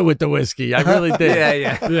liked it with the whiskey. I really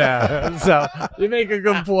did. Yeah. So you make a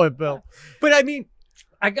good point, Bill. But I mean,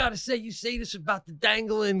 I gotta say, you say this about the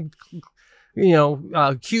dangling,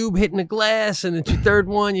 cube hitting the glass, and it's your third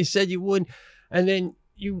one. You said you wouldn't, and then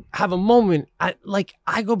you have a moment. I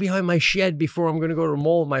go behind my shed before I'm gonna go to the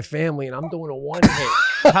mall with my family, and I'm doing a one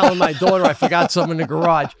hit, telling my daughter I forgot something in the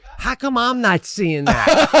garage. How come I'm not seeing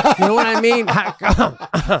that? You know what I mean? How come?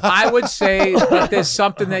 I would say that there's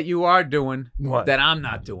something that you are doing that I'm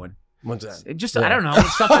not doing. What's that? Just I don't know.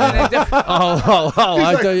 It's something different.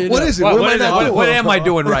 I tell you. What is it? What am I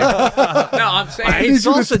doing right? No, I'm saying he's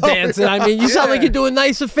also dancing. I mean, you sound like you're doing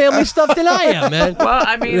nicer family stuff than I am, man. Well,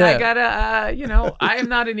 I mean, I gotta, I am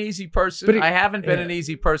not an easy person. I haven't been an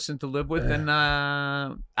easy person to live with, and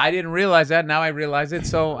I didn't realize that. Now I realize it.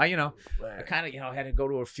 So I kind of, had to go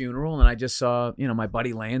to a funeral, and I just saw, my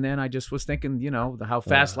buddy laying there, and I just was thinking, how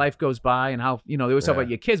fast life goes by, and how, they always talk about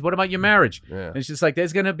your kids. What about your marriage? And it's just like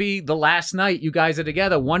there's gonna be the last night you guys are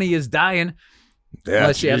together, one of you is dying,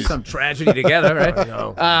 unless you have some tragedy together, right?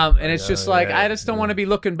 And it's just like I just don't want to be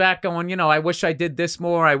looking back going, I wish I did this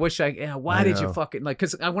more. I wish why did you fucking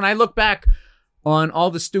because when I look back on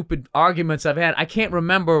all the stupid arguments I've had, I can't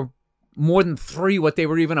remember more than 3 what they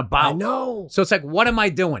were even about. I know. So it's like, what am I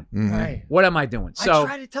doing? Right. What am I doing? So I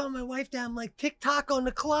try to tell my wife that I'm like tick-tock on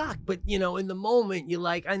the clock, but in the moment you're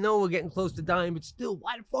like, I know we're getting close to dying, but still,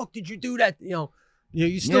 why the fuck did you do that?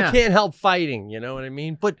 You still can't help fighting, you know what I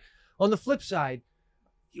mean? But on the flip side,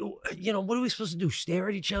 what are we supposed to do? Stare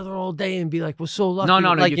at each other all day and be like, we're so lucky?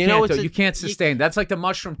 No, like, you can't. You can't sustain. That's like the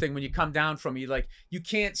mushroom thing when you come down from you. Like, you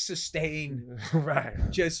can't sustain. Right.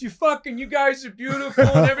 Just, you guys are beautiful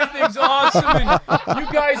and everything's awesome and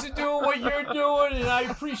you guys are doing what you're doing and I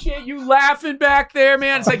appreciate you laughing back there,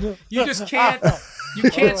 man. It's like, you just can't. You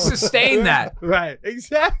can't sustain that. Right.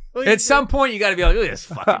 Exactly. At some point, you got to be like, look at this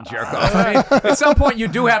fucking jerk off. I mean, at some point, you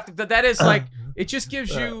do have to. That is like, it just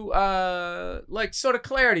gives you like sort of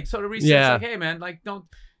clarity, sort of research. Yeah. Like, hey, man, like, don't.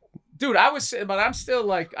 Dude, but I'm still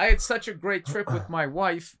like, I had such a great trip with my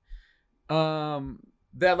wife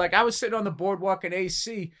that like I was sitting on the boardwalk in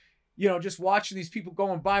AC, just watching these people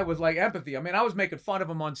going by with like empathy. I mean, I was making fun of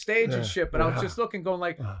them on stage and shit, but I was just looking, going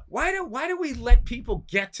like, why do we let people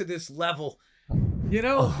get to this level?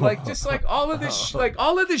 Like just like all of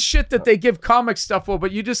this, shit that they give comic stuff for,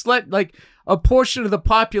 but you just let like a portion of the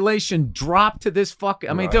population drop to this fucking.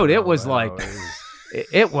 I mean, dude, it was like,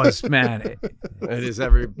 it was, man. It is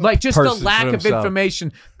every like just the lack of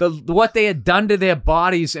information, the what they had done to their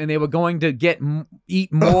bodies, and they were going to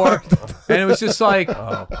eat more. And it was just like,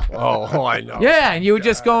 oh, I know. yeah, and you were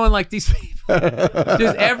just going like these people,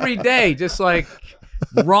 just every day, just like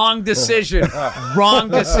wrong decision, wrong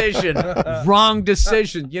decision, wrong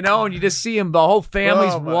decision, you know, and you just see them, the whole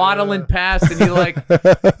family's waddling past, and you're like,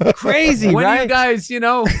 crazy, when right? are you guys, you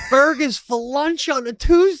know, burgers for lunch on a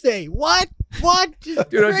Tuesday? What? Just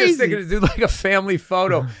dude, I was crazy. just thinking to do like a family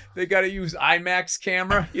photo. They got to use IMAX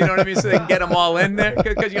camera, you know what I mean, so they can get them all in there.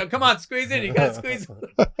 Because you go, come on, squeeze in. You got to squeeze. Do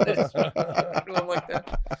them like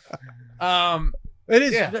that. It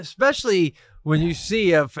is, especially when you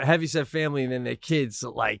see a heavyset family and then their kids,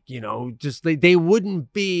 like, you know, just they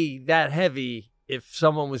wouldn't be that heavy if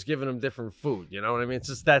someone was giving them different food. You know what I mean? It's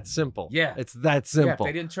just that simple. Yeah. It's that simple. Yeah, if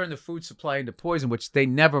they didn't turn the food supply into poison, which they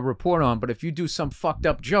never report on, but if you do some fucked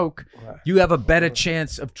up joke, you have a better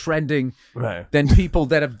chance of trending than people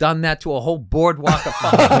that have done that to a whole boardwalk of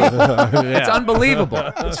fucking people. It's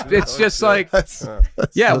unbelievable. It's just like,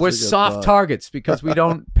 we're soft targets because we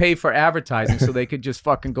don't pay for advertising, so they could just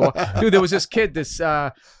fucking go. Dude, there was this kid, this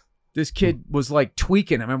kid was like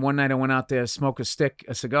tweaking. I remember one night I went out there to smoke a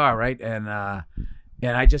cigar, right? And I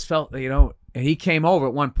just felt, you know, and he came over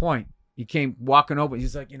at one point. He came walking over.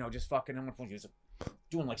 He's like, you know, just fucking, he's like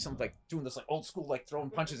doing like something, like doing this like old school, like throwing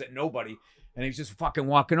punches at nobody. And he's just fucking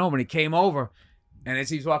walking over, and he came over. And as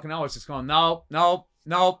he's walking over, it's just going, no.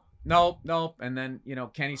 And then, you know,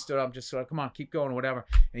 Kenny stood up, just sort of, come on, keep going or whatever.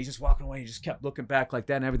 And he's just walking away. He just kept looking back like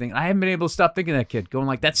that and everything. And I haven't been able to stop thinking of that kid, going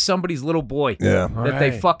like, that's somebody's little boy that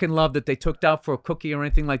they fucking love, that they took out for a cookie or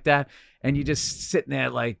anything like that. And you just sitting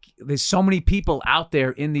there like, there's so many people out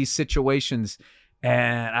there in these situations.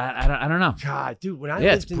 And I don't know. God, dude, when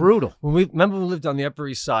it's brutal. When we lived on the Upper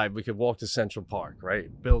East Side, we could walk to Central Park, right?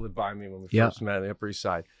 Bill lived by me when we first met on the Upper East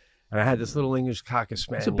Side. And I had this little English Cocker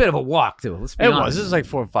Spaniel. It's a bit of a walk, too. Let's be honest. This is like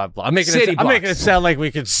 4 or 5 blocks. I'm City making it sound like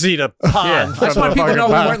we could see the pond. That's why people know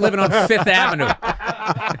we weren't living on Fifth Avenue.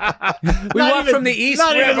 We walked from the East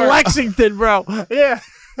River. Not even Lexington, bro. Yeah.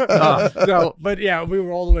 But yeah, we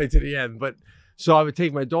were all the way to the end. But so I would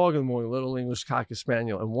take my dog in the morning, little English Cocker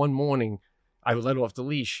Spaniel, and one morning I would let off the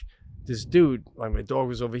leash. This dude, like my dog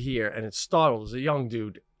was over here, and it startled. It was a young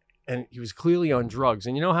dude. And he was clearly on drugs.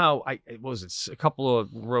 And you know how, a couple of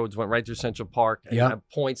roads went right through Central Park. And at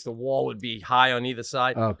points, the wall would be high on either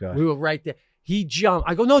side. Oh, God. We were right there. He jumped.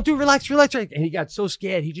 I go, no, dude, relax. And he got so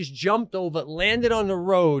scared. He just jumped over, landed on the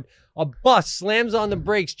road. A bus slams on the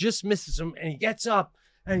brakes, just misses him. And he gets up.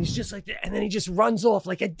 And he's just like that. And then he just runs off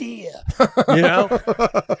like a deer, you know?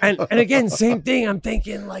 and again, same thing. I'm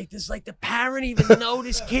thinking like this, like the parent even know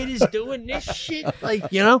this kid is doing this shit.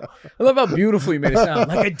 Like, you know? I love how beautiful you made it sound.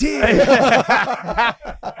 Like a deer. Like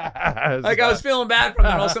I was feeling bad for him.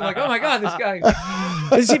 And all of a sudden, like, oh my God, this guy.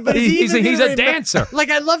 He's a dancer.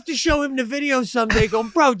 Like, I'd love to show him the video someday. Go,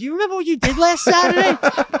 bro, do you remember what you did last Saturday?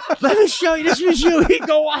 Let me show you. This was you. He'd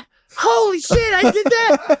go, what? Holy shit, I did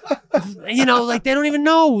that. You know, like they don't even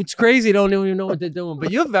know. It's crazy. They don't even know what they're doing.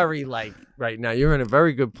 But you're very like right now. You're in a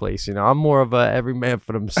very good place. You know, I'm more of a every man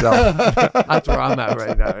for themselves. That's where I'm at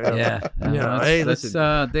right now. You know? Yeah. You know, hey,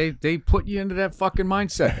 listen. They put you into that fucking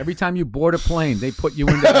mindset. Every time you board a plane, they put you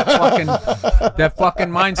into that fucking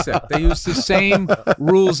mindset. They use the same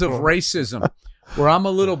rules of racism. Where I'm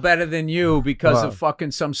a little better than you because of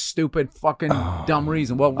fucking some stupid fucking dumb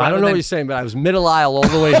reason. Well, I don't know what you're saying, but I was middle aisle all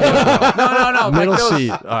the way here. No. Middle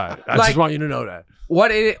seat. All right. I just want you to know that.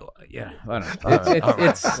 What it? Yeah, I don't know.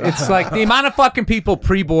 It's like the amount of fucking people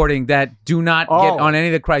pre-boarding that do not get on any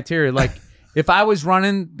of the criteria. Like, if I was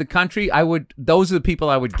running the country, those are the people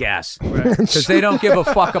I would gas because they don't give a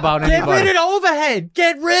fuck about anybody. Get rid of the overhead.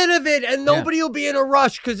 Get rid of it, and nobody will be in a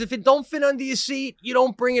rush. Because if it don't fit under your seat, you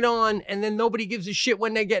don't bring it on, and then nobody gives a shit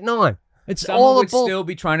when they're getting on. It's Someone would still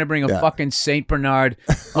be trying to bring a fucking Saint Bernard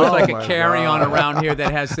with like a carry-on around here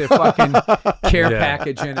that has their fucking care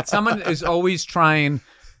package in it. Someone is always trying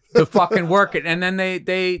to fucking work it, and then they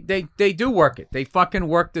do work it. They fucking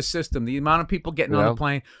work the system. The amount of people getting on the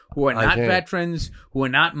plane who are not veterans, who are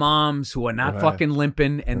not moms, who are not fucking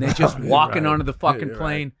limping, and they're just walking onto the fucking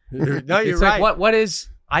plane. You're it's right. Like what is?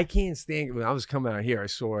 I can't stand. When I was coming out here, I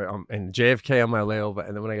saw in JFK on my layover,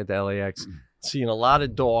 and then when I got to LAX, seeing a lot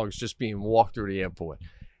of dogs just being walked through the airport,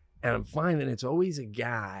 and I'm finding it's always a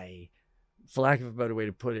guy, for lack of a better way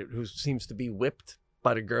to put it, who seems to be whipped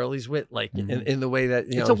by the girl he's with, like in the way that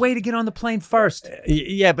it's a way to get on the plane first.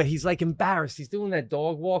 Yeah, but he's like embarrassed. He's doing that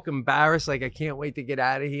dog walk, embarrassed, like I can't wait to get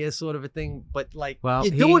out of here, sort of a thing. But like,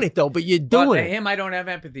 you're doing it though. But you're doing it. Him, I don't have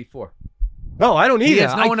empathy for. No, I don't either. He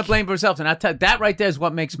has no one to blame for himself, and I tell you, that right there is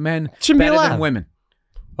what makes men better than women.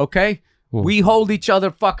 Okay. We hold each other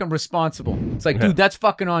fucking responsible. It's like, dude, that's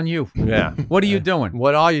fucking on you. Yeah. What are you doing?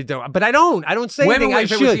 What are you doing? But I don't say anything.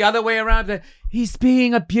 If it was the other way around, he's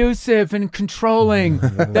being abusive and controlling.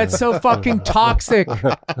 That's so fucking toxic.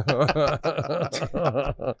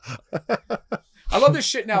 I love this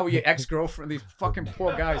shit now with your ex-girlfriend. These fucking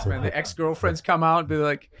poor guys, man. The ex-girlfriends come out and be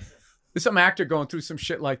like, there's some actor going through some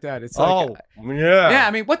shit like that. It's like, yeah.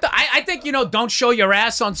 I mean, what the? I think, don't show your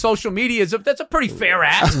ass on social media. That's a pretty fair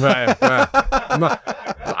ass. Right.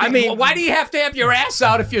 I mean, why do you have to have your ass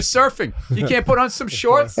out if you're surfing? You can't put on some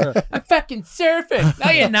shorts? I'm fucking surfing.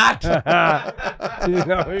 No, you're not.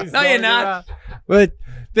 No, you're not. But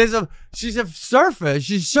she's a surfer.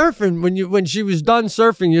 She's surfing. When she was done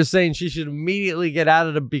surfing, you're saying she should immediately get out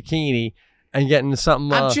of the bikini and get into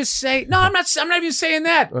something. I'm just saying. No, I'm not even saying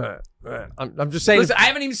that. I'm just saying. Listen, I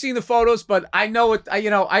haven't even seen the photos, but I know what I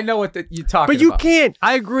know what you're talking about. But you can't.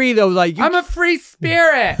 I agree, though. Like I'm a free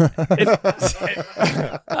spirit. Oh, is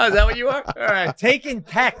that what you are? All right. Taking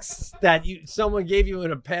texts that someone gave you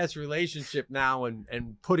in a past relationship now and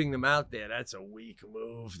putting them out there—that's a weak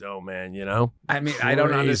move, though, man. I mean, I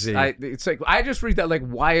don't understand. It's like I just read that like,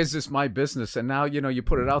 why is this my business? And now you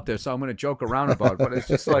put it out there, so I'm going to joke around about it. But it's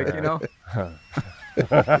just like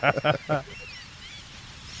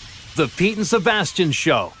The Pete and Sebastian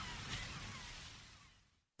Show.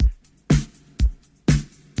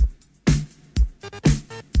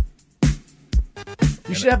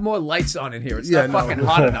 You should have more lights on in here. It's not fucking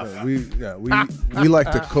hot enough. We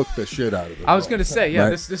like to cook the shit out of it. I was gonna say,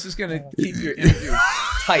 right? this is gonna keep your interview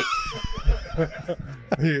tight.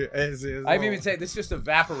 I've even said this just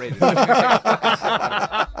evaporated.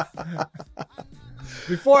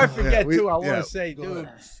 Before I forget, I want to say, dude.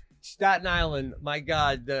 Staten Island, my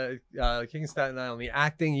God, the King of Staten Island, the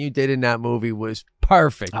acting you did in that movie was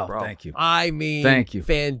perfect, bro. Thank you. I mean, thank you.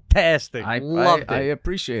 Fantastic. I loved it. I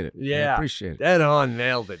appreciate it. Yeah. I appreciate it. Dead on,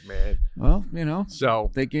 nailed it, man. Well, so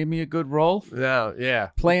they gave me a good role. Yeah.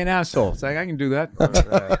 Play an asshole. It's like, I can do that.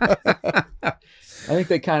 I think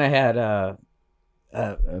they kind of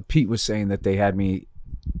had, Pete was saying that they had me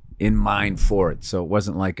in mind for it. So it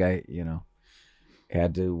wasn't like I,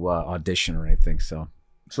 had to audition or anything. So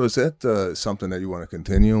is that something that you want to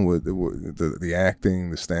continue with the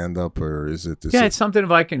acting, the stand up, or is it? It's something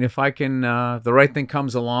if I can, the right thing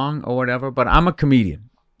comes along or whatever. But I'm a comedian.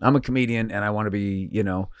 And I want to be,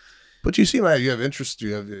 But you seem like you have interest.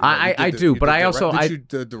 I do, but I also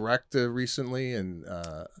did you direct recently and.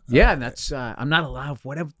 And that's I'm not allowed for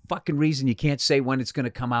whatever fucking reason. You can't say when it's going to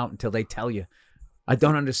come out until they tell you. I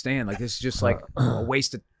don't understand. Like this is just like a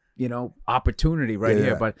waste of opportunity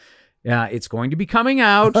here. But. Yeah, it's going to be coming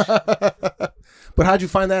out. But how'd you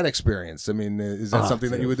find that experience? I mean, is that something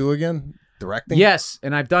that you would do again? Directing? Yes,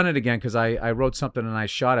 and I've done it again because I wrote something and I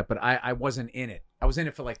shot it, but I wasn't in it. I was in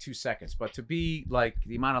it for like 2 seconds. But to be like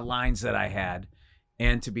the amount of lines that I had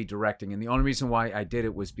and to be directing, and the only reason why I did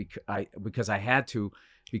it was because I had to,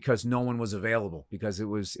 because no one was available. Because it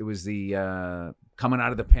was the coming out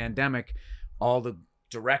of the pandemic, all the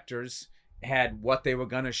directors had what they were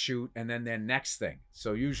going to shoot and then their next thing.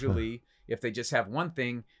 So usually if they just have one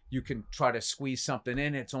thing, you can try to squeeze something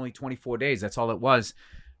in. It's only 24 days. That's all it was.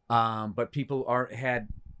 But people had,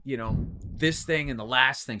 this thing and the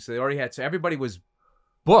last thing. So they already had, so everybody was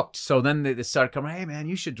booked. So then they started coming, hey man,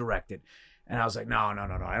 you should direct it. And I was like, no. I don't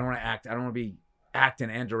want to act. I don't want to be acting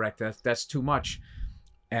and direct. That's too much.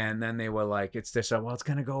 And then they were like, it's this, well, it's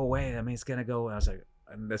going to go away. I mean, it's going to go. I was like,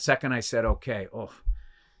 and the second I said, okay,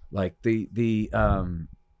 like the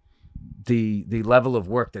level of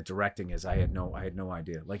work that directing is, I had no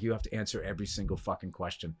idea. Like you have to answer every single fucking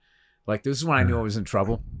question. Like this is when I knew I was in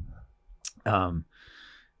trouble. There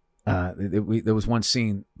was one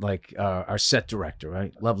scene, like our set director,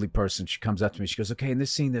 right, lovely person. She comes up to me. She goes, "Okay, in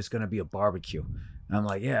this scene, there's going to be a barbecue." And I'm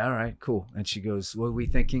like, "Yeah, all right, cool." And she goes, "Were we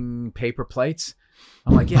thinking paper plates?"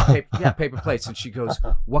 I'm like, "Yeah, paper plates." And she goes,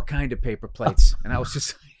 "What kind of paper plates?" And I was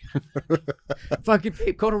just fucking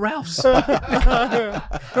go to Ralph's.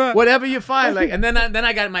 Whatever you find, like, and then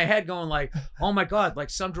I got in my head going like, oh my god, like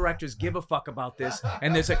some directors give a fuck about this,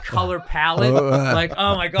 and there's a color palette, like,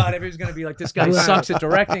 oh my god, everybody's gonna be like, this guy sucks at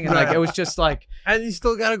directing, and like it was just like, and you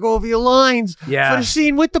still gotta go over your lines for the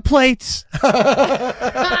scene with the plates,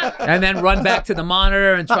 and then run back to the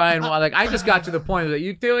monitor and try and like, I just got to the point that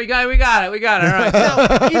you feel we got it, all right.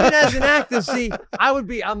 Now, even as an actor, see, I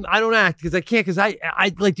don't act because I can't, because I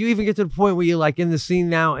like, do you even get to the point where you're like in the scene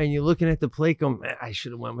now and you're looking at the plate going, man, I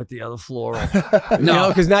should have went with the other floral. No,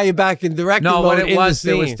 because now you're back in directing mode. What it was,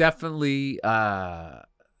 there was definitely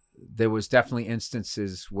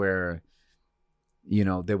instances where,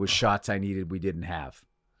 there was shots I needed we didn't have.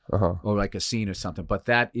 or like a scene or something. But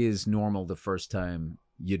that is normal the first time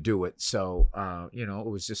you do it. So, you know, it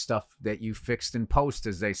was just stuff that you fixed in post,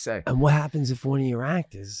 as they say. And what happens if one of your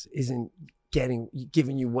actors isn't giving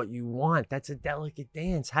you what you want? That's a delicate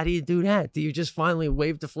dance. How do you do that? Do you just finally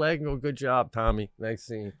wave the flag and go, "Good job, Tommy, next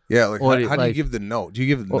scene"? Yeah, like how do you give the note? Do you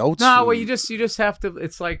give the notes? No, well, you just have to.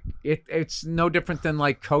 It's like it's no different than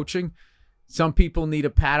like coaching. Some people need a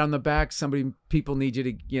pat on the back. People need you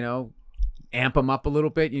to, you know, amp them up a little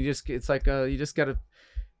bit. You just you just got to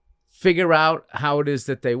figure out how it is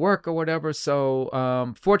that they work or whatever.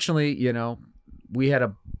 So fortunately, you know, we had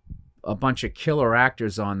a bunch of killer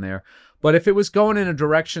actors on there. But if it was going in a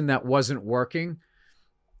direction that wasn't working,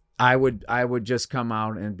 I would just come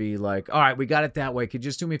out and be like, all right, we got it that way. Could you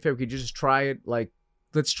just do me a favor? Could you just try it? Like,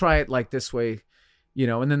 let's try it like this way, you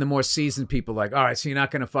know? And then the more seasoned people like, all right, so you're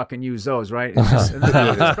not going to fucking use those, right? And then I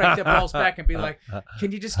would just break their balls back and be like,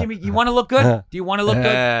 can you just give me, you want to look good? Do you want to look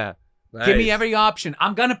good? Nice. Give me every option.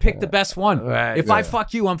 I'm going to pick the best one. Right, if I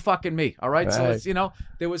fuck you, I'm fucking me. All right? So, it's, you know,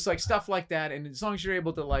 there was like stuff like that. And as long as you're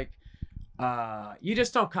able to like, you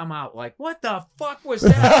just don't come out like, what the fuck was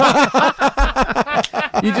that?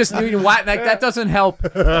 you like that doesn't help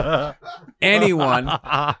anyone.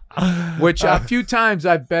 Which a few times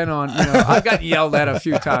I've been on, you know, I got yelled at a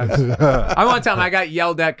few times. One time I got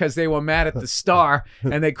yelled at because they were mad at the star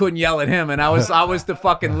and they couldn't yell at him, and I was the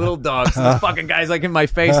fucking little dog. So the fucking guy's like in my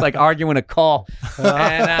face, like arguing a call,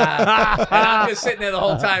 and I'm just sitting there the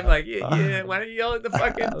whole time, like, yeah, why don't you yell at the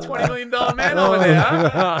fucking $20 million man over there?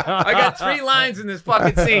 Huh? I got 3 lines in this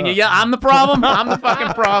fucking scene. I'm the problem. I'm the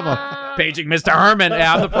fucking problem. Paging Mr. Herman.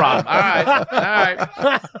 Yeah, I'm the problem. All right.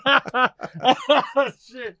 Oh,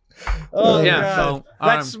 shit. Oh, yeah. God. So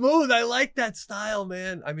that's smooth. I like that style,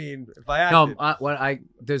 man. I mean, if I had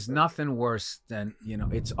there's nothing worse than, you know,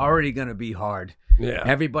 it's already gonna be hard. Yeah.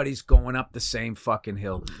 Everybody's going up the same fucking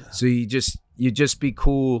hill. So you just be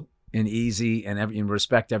cool and easy and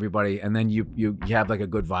respect everybody, and then you have like a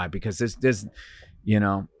good vibe, because there's you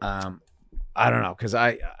know, I don't know, because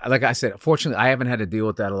like I said, fortunately I haven't had to deal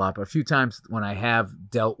with that a lot, but a few times when I have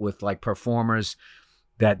dealt with like performers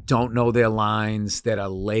that don't know their lines, that are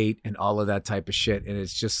late and all of that type of shit, and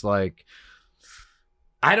it's just like,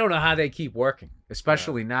 I don't know how they keep working,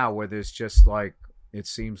 especially now where there's just like, it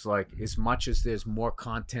seems like as much as there's more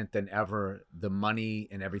content than ever, the money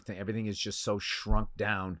and everything is just so shrunk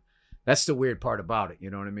down. That's the weird part about it,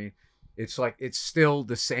 you know what I mean? It's like, it's still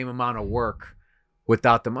the same amount of work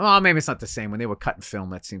without them. Oh, maybe it's not the same. When they were cutting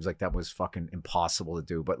film, that seems like that was fucking impossible to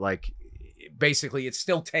do. But like, basically, it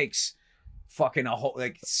still takes fucking a whole,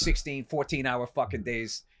 like 16, 14-hour fucking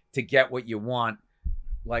days to get what you want.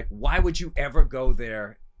 Like, why would you ever go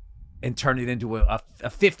there and turn it into a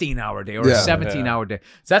 15-hour day or a 17-hour day?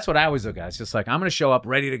 So that's what I always look at. It's just like, I'm going to show up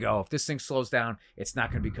ready to go. If this thing slows down, it's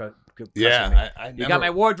not going to be you got my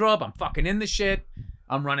wardrobe. I'm fucking in the shit.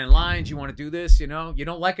 I'm running lines. You want to do this? You know, you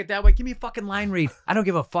don't like it that way? Give me a fucking line read. I don't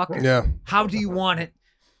give a fuck. Yeah. How do you want it?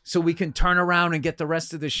 So we can turn around and get the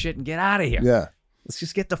rest of this shit and get out of here. Yeah. Let's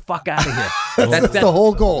just get the fuck out of here. That's the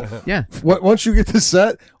whole goal. Yeah. Once you get to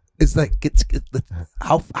set, it's like,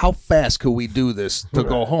 how fast could we do this to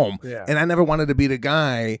go home? Yeah. And I never wanted to be the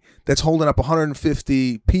guy that's holding up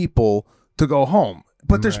 150 people to go home.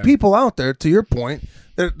 But there's people out there, to your point,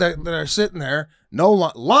 that are sitting there, no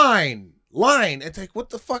line. It's like, what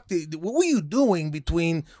the fuck? What were you doing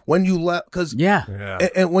between when you left? Because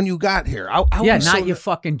and when you got here, not your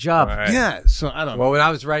fucking job. Right. Yeah, so I don't know. Well, when I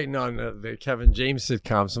was writing on the Kevin James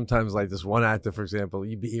sitcom, sometimes like this one actor, for example,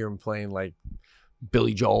 you'd hear him playing like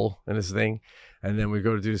Billy Joel and this thing, and then we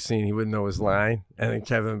go to do the scene, he wouldn't know his line, and then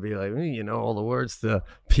Kevin would be like, you know all the words to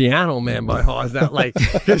Piano Man by heart. Is that like,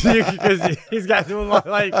 because he's got to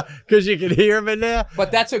like, because you can hear him in there.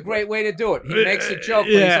 But that's a great way to do it. He makes a joke,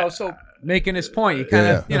 but he's also making his point. He kind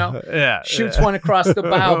of, you know, shoots one across the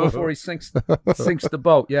bow before he sinks the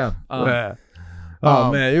boat. Yeah.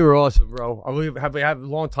 Oh man, you were awesome, bro. Have we had a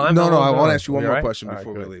long time? No, I want to ask you one more question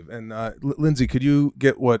before we leave. And Lindsay, could you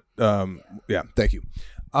get what? Thank you.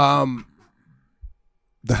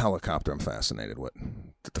 The helicopter, I'm fascinated with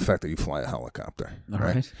the fact that you fly a helicopter. All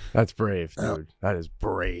right. That's brave, dude. That is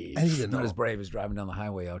brave. I need to know. Not as brave as driving down the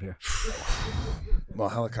highway out here. Well,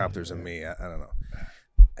 helicopters and me, I don't know.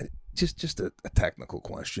 Just a technical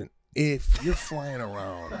question. If you're flying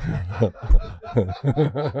around,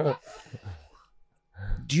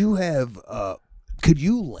 do you have could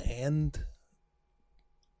you land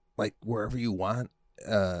like wherever you want,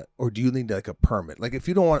 or do you need like a permit? Like if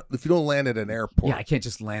you don't land at an airport, I can't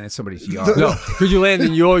just land at somebody's yard. No, could you land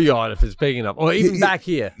in your yard if it's big enough, or even back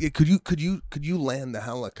here? Could you land the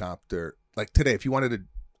helicopter like today? If you wanted to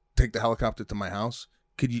take the helicopter to my house,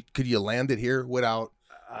 Could you land it here without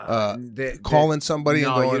calling somebody?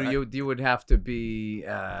 No, and going, you would have to be.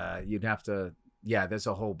 You'd have to. Yeah, there's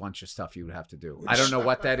a whole bunch of stuff you would have to do. I don't know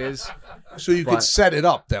what that is. So you could set it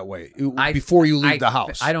up that way before you leave the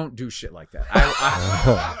house. I don't do shit like that.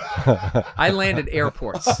 I land at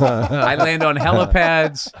airports. I land on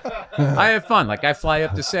helipads. I have fun. Like I fly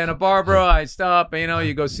up to Santa Barbara. I stop.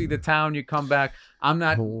 You go see the town. You come back. I'm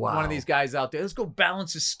not one of these guys out there. Let's go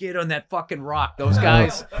balance a skid on that fucking rock. Those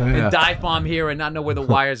guys and dive bomb here and not know where the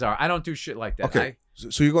wires are. I don't do shit like that. Okay,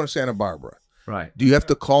 so you're going to Santa Barbara. Right. Do you have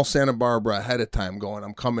to call Santa Barbara ahead of time going,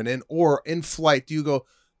 I'm coming in? Or in flight, do you go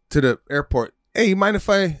to the airport, hey, you mind if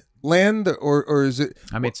I land? Or is it?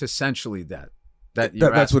 I mean, it's essentially that.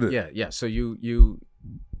 That's what it is. Yeah. So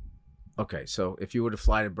okay, so if you were to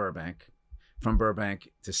fly to Burbank, from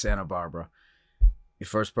Burbank to Santa Barbara, the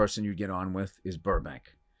first person you get on with is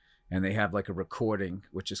Burbank. And they have like a recording,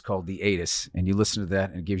 which is called the ATIS. And you listen to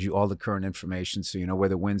that and it gives you all the current information. So you know where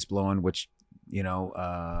the wind's blowing, which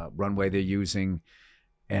runway they're using,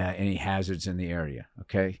 any hazards in the area.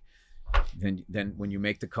 Okay. Then when you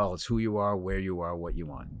make the call, it's who you are, where you are, what you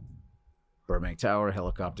want. Burbank Tower,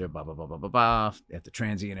 helicopter, blah, blah, blah, blah, blah, blah, at the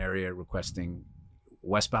transient area requesting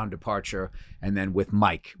westbound departure. And then with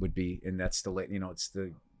Mike would be, and that's it's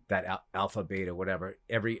that alpha, beta, whatever,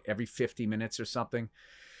 every 50 minutes or something.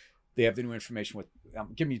 They have the new information with,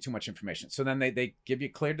 I'm giving you too much information. So then they give you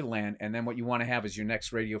cleared to land. And then what you want to have is your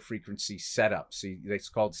next radio frequency set up. So it's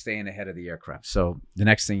called staying ahead of the aircraft. So the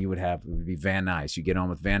next thing you would have would be Van Nuys. You get on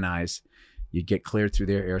with Van Nuys, you get cleared through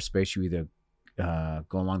their airspace. You either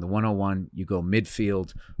go along the 101, you go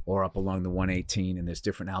midfield or up along the 118. And there's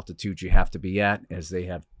different altitudes you have to be at as they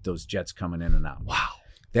have those jets coming in and out. Wow.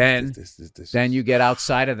 Then you get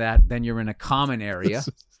outside of that. Then you're in a common area.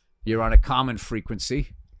 You're on a common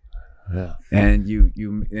frequency. Yeah. And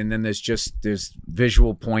and then there's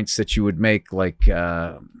visual points that you would make, like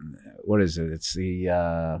what is it? It's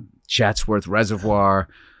the Chatsworth Reservoir,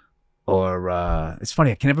 or it's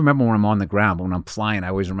funny, I can never remember when I'm on the ground, but when I'm flying, I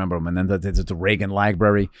always remember them. And then there's the Reagan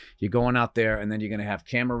Library. You're going out there, and then you're going to have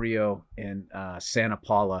Camarillo and Santa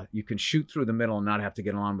Paula. You can shoot through the middle and not have to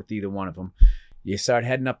get along with either one of them. You start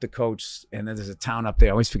heading up the coast, and then there's a town up there.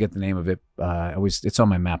 I always forget the name of it. It's on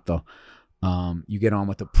my map though. You get on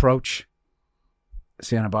with approach,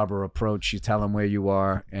 Santa Barbara approach. You tell them where you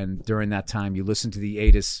are, and during that time, you listen to the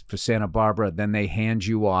ATIS for Santa Barbara. Then they hand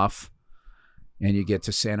you off, and you get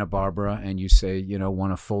to Santa Barbara, and you say,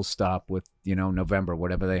 want a full stop with, November,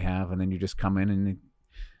 whatever they have, and then you just come in,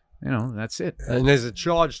 and that's it. And there's a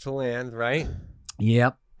charge to land, right?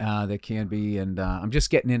 Yep. There can be, and I'm just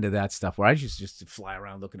getting into that stuff where I just to fly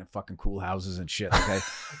around looking at fucking cool houses and shit. Okay,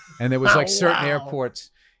 and there was like certain airports,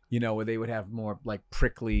 where they would have more like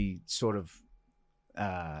prickly sort of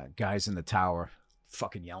guys in the tower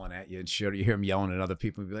fucking yelling at you and shit. You hear them yelling at other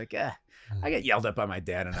people and be like, I get yelled at by my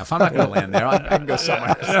dad enough. I'm not going to land there. I can go somewhere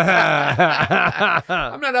else.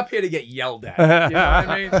 I'm not up here to get yelled at. You know what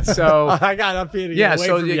I mean? So I got up here to get away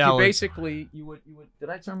from yelling. You basically, you would, did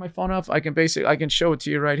I turn my phone off? I can show it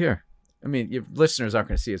to you right here. I mean, your listeners aren't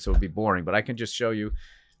going to see it, so it'll be boring, but I can just show you.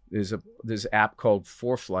 There's an app called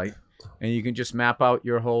 4Flight. And you can just map out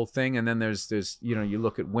your whole thing, and then there's you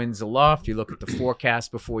look at winds aloft, you look at the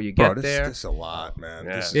forecast before you get there. This is a lot, man.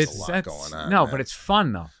 Yeah. This is a lot going on. No, man. but it's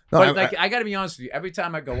fun though. No, but I got to be honest with you. Every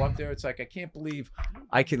time I go up there, it's like I can't believe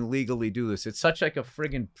I can legally do this. It's such like a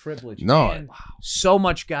friggin' privilege. No, man. So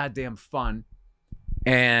much goddamn fun,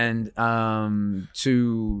 and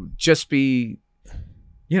to just be,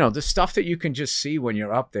 the stuff that you can just see when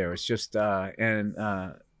you're up there. It's just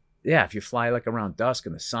yeah, if you fly like around dusk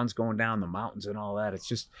and the sun's going down the mountains and all that,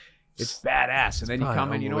 it's badass. And then you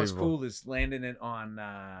come in, what's cool is landing it on,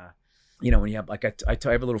 when you have like, I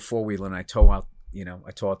have a little 4-wheeler and I tow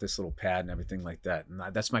out this little pad and everything like that. And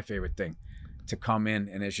that's my favorite thing, to come in.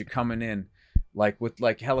 And as you're coming in, like with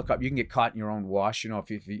like helicopter, you can get caught in your own wash,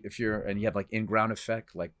 if you're, and you have like in-ground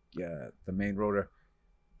effect, like the main rotor,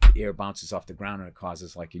 air bounces off the ground and it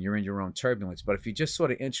causes and you're in your own turbulence. But if you just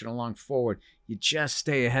sort of inch it along forward, you just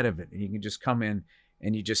stay ahead of it, and you can just come in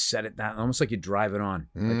and you just set it down, almost like you drive it on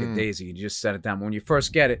like a daisy. You just set it down. When you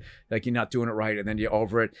first get it, like you're not doing it right, and then you're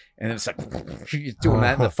over it, and then it's like you're doing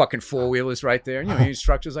that, and the fucking 4-wheeler's right there. And your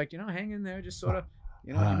instructor's like, hang in there, just sort of.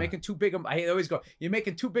 You're making too big of. I always go. You're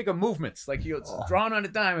making too big of movements. Like you're drawing on a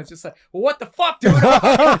dime. It's just like, well, what the fuck, dude? And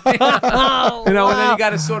then you got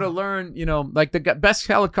to sort of learn. Like the best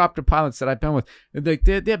helicopter pilots that I've been with,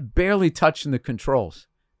 they're barely touching the controls,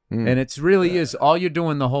 and it's really is all you're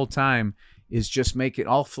doing the whole time is just making.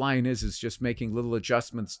 All flying is just making little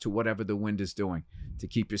adjustments to whatever the wind is doing to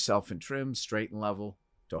keep yourself in trim, straight and level,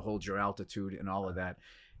 to hold your altitude and all of that.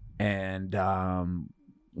 And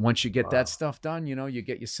once you get that stuff done, you know, you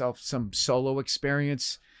get yourself some solo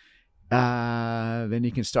experience. Then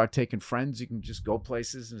you can start taking friends. You can just go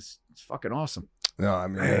places, and it's fucking awesome. No, I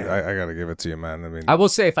mean, I got to give it to you, man. I mean, I will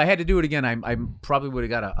say, if I had to do it again, I probably would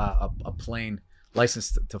have got a plane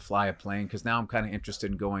license to fly a plane, because now I'm kind of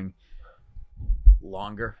interested in going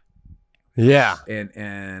longer. Yeah,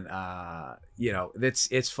 and you know,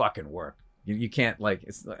 it's fucking work. You can't, like,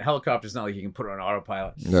 it's helicopter's not like you can put it on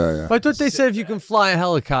autopilot. yeah. But I thought they said if you can fly a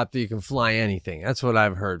helicopter, you can fly anything. That's what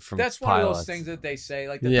I've heard from That's pilots. one of those things that they say,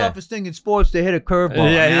 like, the toughest thing in sports to hit a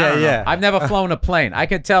curveball. Yeah. I've never flown a plane. I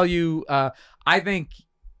can tell you, I think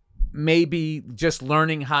maybe just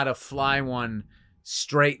learning how to fly one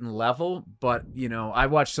straight and level. But, you know, I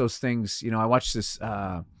watch those things. You know, I watched this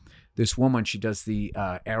woman. She does the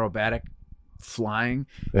aerobatic flying,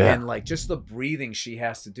 and like just the breathing she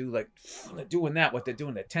has to do, like doing that, what they're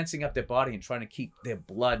doing, they're tensing up their body and trying to keep their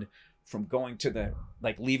blood from going to the,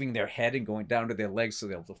 like, leaving their head and going down to their legs so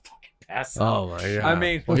they'll fucking pass out. Oh my God. I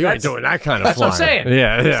mean, well, you ain't doing that kind of that's flying. what I'm saying.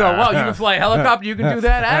 Yeah. So, well, you can fly a helicopter, you can do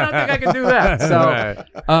that. I don't think I can do that. So,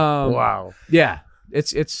 wow. Yeah.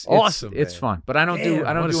 It's awesome. It's fun, but I don't do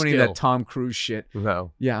any of that Tom Cruise shit.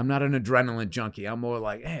 No. Yeah, I'm not an adrenaline junkie. I'm more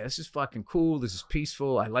like, hey, this is fucking cool. This is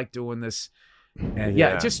peaceful. I like doing this. And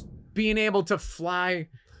just being able to fly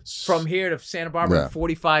from here to Santa Barbara in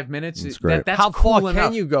 45 minutes. That's great. That's How cool far enough.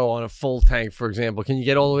 can you go on a full tank, for example? Can you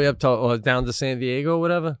get all the way up to or down to San Diego or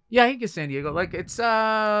whatever? Yeah, you can get San Diego. Like, it's 3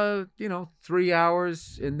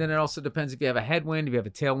 hours, and then it also depends if you have a headwind, if you have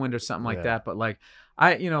a tailwind or something like that. But like,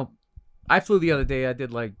 I flew the other day. I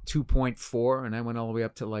did like 2.4, and I went all the way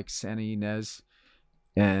up to like Santa Ynez.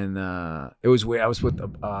 And it was weird. I was with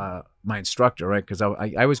my instructor, right? Because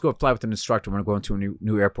I always go fly with an instructor when I'm going to a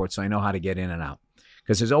new airport, so I know how to get in and out.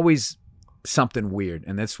 Because there's always something weird,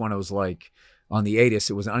 and this one, it was like on the ATIS.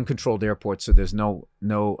 It was an uncontrolled airport, so there's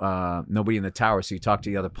nobody in the tower, so you talk to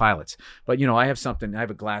the other pilots. But you know, I have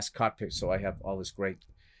a glass cockpit, so I have all this great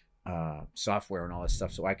software and all this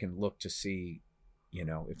stuff, so I can look to see, you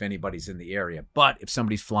know, if anybody's in the area. But if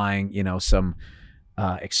somebody's flying, you know, some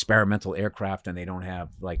experimental aircraft and they don't have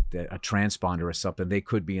like a transponder or something, they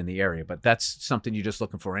could be in the area. But that's something you're just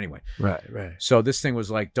looking for anyway. Right. So this thing was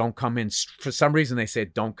like, don't come in. For some reason, they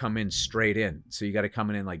said don't come in straight in. So you got to come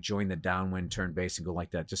in and like join the downwind, turn base, and go like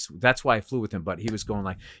that. Just that's why I flew with him. But he was going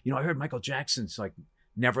like, you know, I heard Michael Jackson's like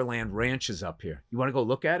Neverland Ranch is up here. You want to go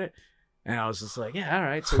look at it? And I was just like, yeah, all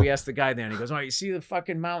right. So we asked the guy there, and he goes, all right, you see the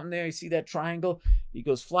fucking mountain there? You see that triangle? He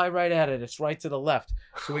goes, fly right at it. It's right to the left.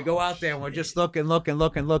 So we go out there, and we're just looking.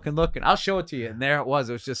 I'll show it to you. And there it was.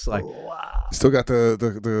 It was just like, wow. Still got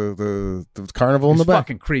the carnival in the back.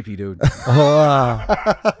 Fucking creepy, dude. Oh,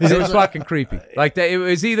 wow. It was fucking creepy. Like, it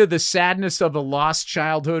was either the sadness of a lost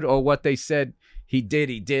childhood or what they said he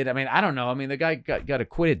did. I mean, I don't know. I mean, the guy got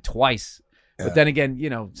acquitted twice. But then again,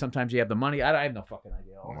 you know, sometimes you have the money. I have no fucking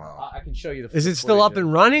idea. Wow. I can show you the. Is it still up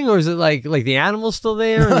and running, or is it like the animal's still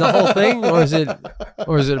there and the whole thing, or is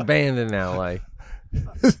it abandoned now? Like,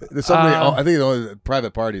 there's somebody. I think only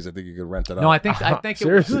private parties. I think you could rent it out. No, I think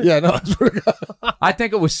seriously. Yeah, no. I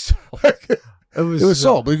think it was. It was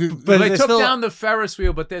sold, but They took still down the Ferris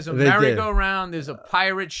wheel, but there's a merry-go-round. There's a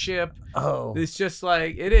pirate ship. Oh, It's just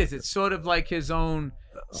like it is. It's sort of like his own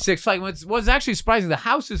Six Flags. What's actually surprising, the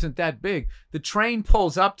house isn't that big. The train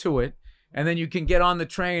pulls up to it, and then you can get on the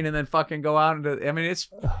train and then fucking go out into. I mean, it's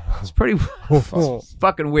pretty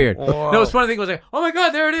fucking weird. Whoa. No, it's one of the things. I was like, oh my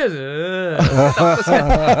god, there it is. Let's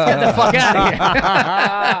get the fuck out of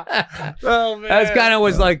here. Oh man, That's kind of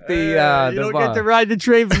was like the. you don't get to vibe. ride the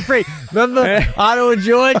train for free. Remember Otto and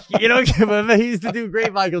George? You don't remember he used to do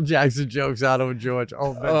great Michael Jackson jokes. Otto and George.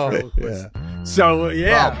 Oh, yeah. So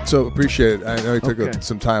yeah. Well, so appreciate it. I know you took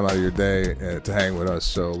some time out of your day to hang with us,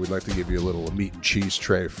 so we'd like to give you a little meat and cheese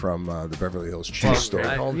tray from the Beverly Hills Cheese Store.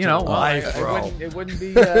 You know, Life, bro. it wouldn't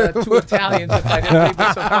be two Italians if I didn't leave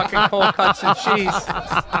with some fucking cold cuts and cheese.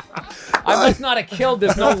 I must not have killed.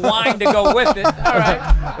 There's no wine to go with it. All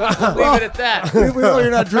right, leave it at that. We know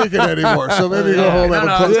you're not drinking anymore, so maybe go home and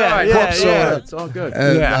have a club soda. It's all good.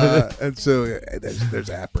 And so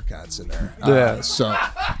there's apricots in there. So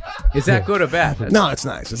is that good or bad? no, it's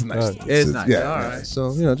nice. It's nice. It's nice. Yeah. All right.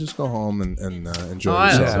 So just go home and enjoy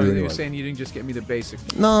I yourself. know. Anyway. You're saying you didn't just get me the basic.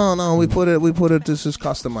 No, we put it. This is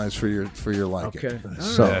customized for your liking.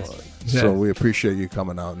 Okay. So we appreciate you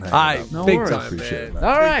coming out and hanging out. No big worries. time, Appreciate it, man.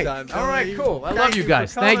 man. All right. Time, All right. man. Cool. I Thank love you you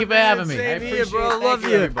guys. for Thank you for coming, having man. me. I Same here, appreciate bro. it. Love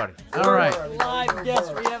Thank you. everybody. All right. Live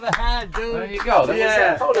guest we ever had, dude. There you go.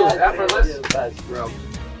 That was totally effortless. Bro.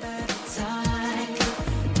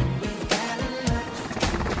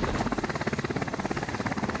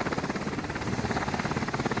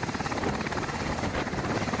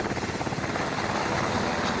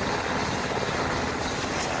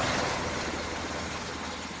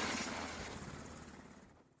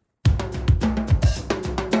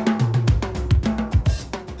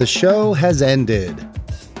 The show has ended.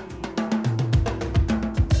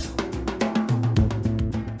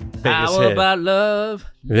 How hit. about love?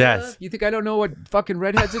 Yes. You think I don't know what fucking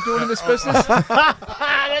redheads are doing in this business? That's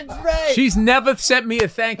right. She's never sent me a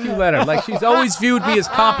thank you letter. Like, she's always viewed me as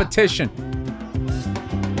competition.